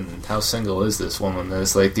old and how single is this woman?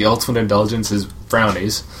 It's like the ultimate indulgence is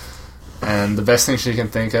brownies, and the best thing she can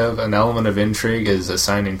think of, an element of intrigue, is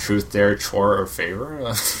assigning truth, dare, chore, or favor.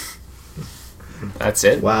 That's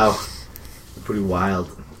it. Wow, pretty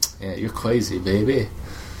wild. Yeah, you're crazy, baby.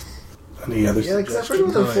 Any other Yeah, because I've heard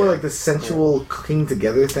suggestions? before, like the sensual cooking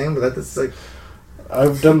together thing, but that's like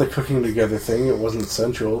I've done the cooking together thing. It wasn't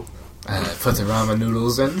sensual. Put the ramen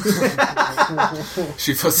noodles in.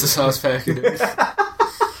 She puts the sauce packet in.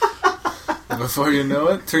 And before you know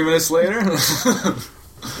it, 3 minutes later...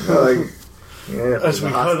 As we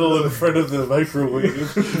huddle in front of the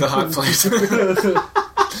microwave. The hot plate.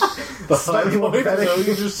 The hot Slightly more plate, is that pathetic. what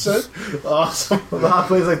you just said? Awesome. Well, the hot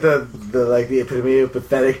plate is like the epitome of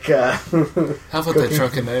pathetic. How about that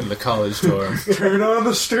drunken night in the college dorm? Turn on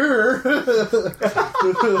the stir.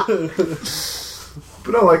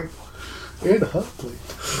 But no, like And a hot plate.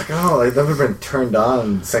 I don't know. I've never been turned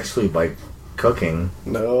on sexually by cooking.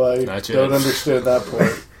 No, I Not yet. don't understand that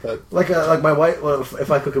part. But Like my wife, well, if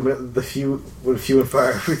I cook the few and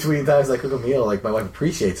far between times I cook a meal, like my wife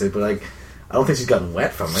appreciates it, but like I don't think she's gotten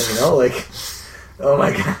wet from it. You know, like oh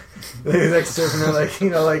my god, he's like serving her like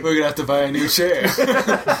like We're gonna have to buy a new chair.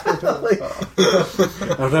 like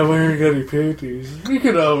I'm not wearing any panties. You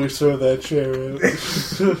can always throw that chair out.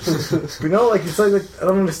 like it's like I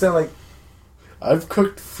don't understand like. I've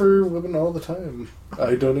cooked for women all the time.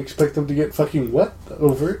 I don't expect them to get fucking wet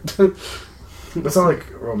over it. It's not like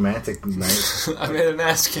a romantic night. I made an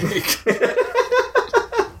ass cake.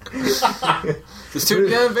 Just tune it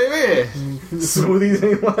down, baby. Smoothies,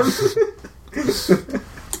 anyone?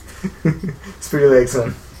 Spread your legs,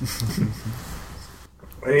 son.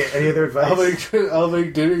 Any other advice? I'll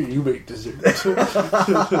make dinner. You make dessert.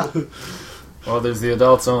 Well, there's the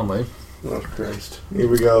adults only. Oh Christ! Here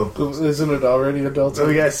we go. Isn't it already adults? So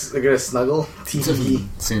we gonna snuggle. TV.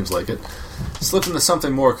 Seems like it. Slip into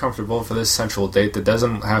something more comfortable for this sensual date that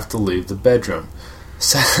doesn't have to leave the bedroom.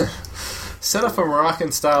 Set up a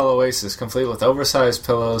Moroccan-style oasis complete with oversized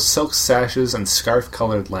pillows, silk sashes, and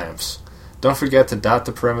scarf-colored lamps. Don't forget to dot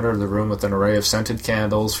the perimeter of the room with an array of scented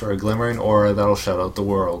candles for a glimmering aura that'll shut out the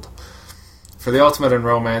world. For the ultimate in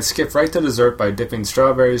romance, skip right to dessert by dipping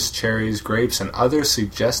strawberries, cherries, grapes, and other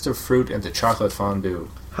suggestive fruit into chocolate fondue.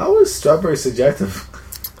 How is strawberry subjective?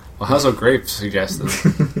 Well, how's a grape suggestive?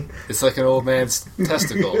 It's like an old man's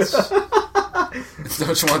testicles.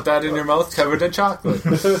 Don't you want that in your mouth covered in chocolate?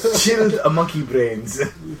 Chilled a monkey brains.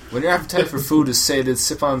 When your appetite for food is sated,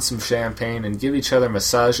 sip on some champagne and give each other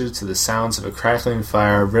massages to the sounds of a crackling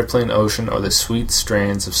fire, rippling ocean, or the sweet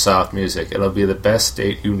strains of soft music. It'll be the best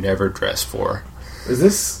date you never dressed for. Is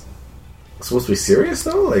this supposed to be serious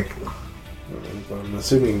though? Like I'm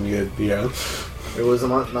assuming yeah. it was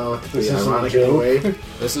not to be This is a ironic joke. anyway.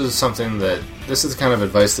 This is the kind of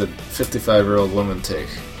advice that 55-year-old women take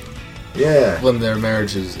Yeah, when their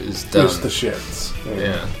marriage is done. Just the shits.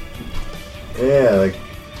 Yeah. yeah. Like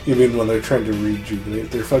You mean when they're trying to rejuvenate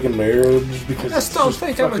their fucking marriage? Because I just don't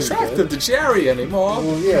think I'm attracted to Jerry anymore.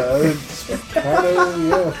 Well, yeah, it's kind of,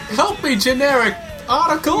 yeah. Help me, generic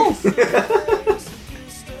article!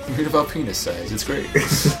 Read about penis size, it's great.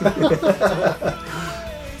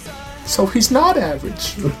 So he's not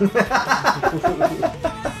average.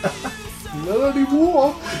 Not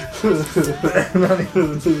anymore. I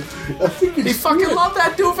think He it's fucking loved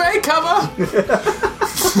that duvet cover!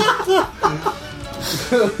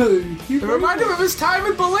 It reminded him of his time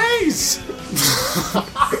in Belize!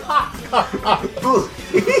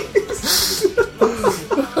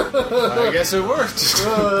 I guess it worked.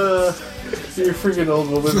 Your freaking old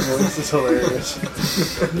woman voice is hilarious.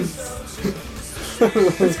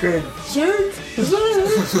 That's great.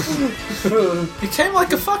 He came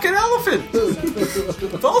like a fucking elephant.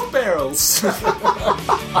 Both barrels.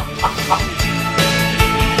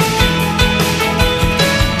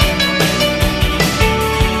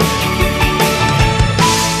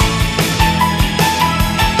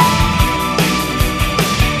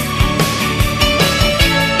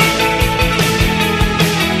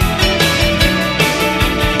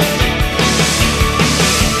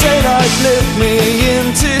 Lift me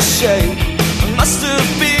into shape. I must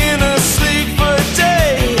have been asleep for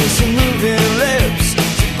days. Moving lips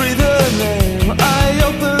to breathe her name. I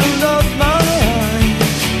opened up my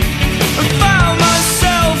eyes and found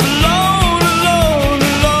myself alone, alone,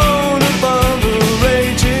 alone above a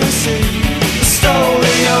raging sea. Stole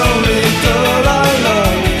the only girl I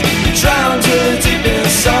loved, drowned her deep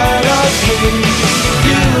inside of me.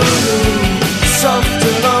 You, soft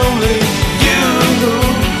and lonely.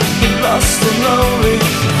 Lost and lonely,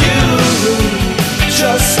 you,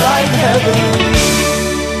 just like heaven.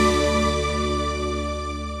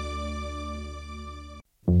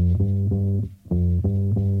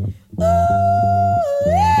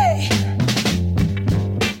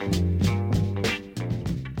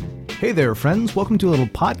 Hey there, friends. Welcome to a little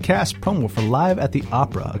podcast promo for Live at the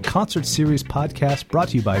Opera, a concert series podcast brought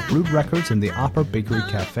to you by Brood Records and the Opera Bakery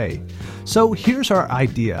Cafe. So here's our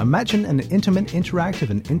idea. Imagine an intimate, interactive,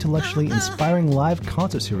 and intellectually inspiring live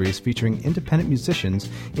concert series featuring independent musicians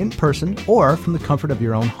in person or from the comfort of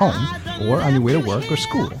your own home or on your way to work or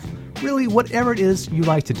school. Really, whatever it is you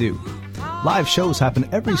like to do. Live shows happen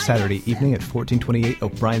every Saturday evening at 1428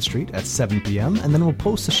 O'Brien Street at 7 p.m. and then we'll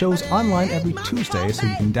post the shows online every Tuesday so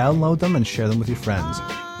you can download them and share them with your friends.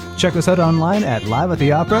 Check us out online at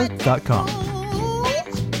liveattheopera.com.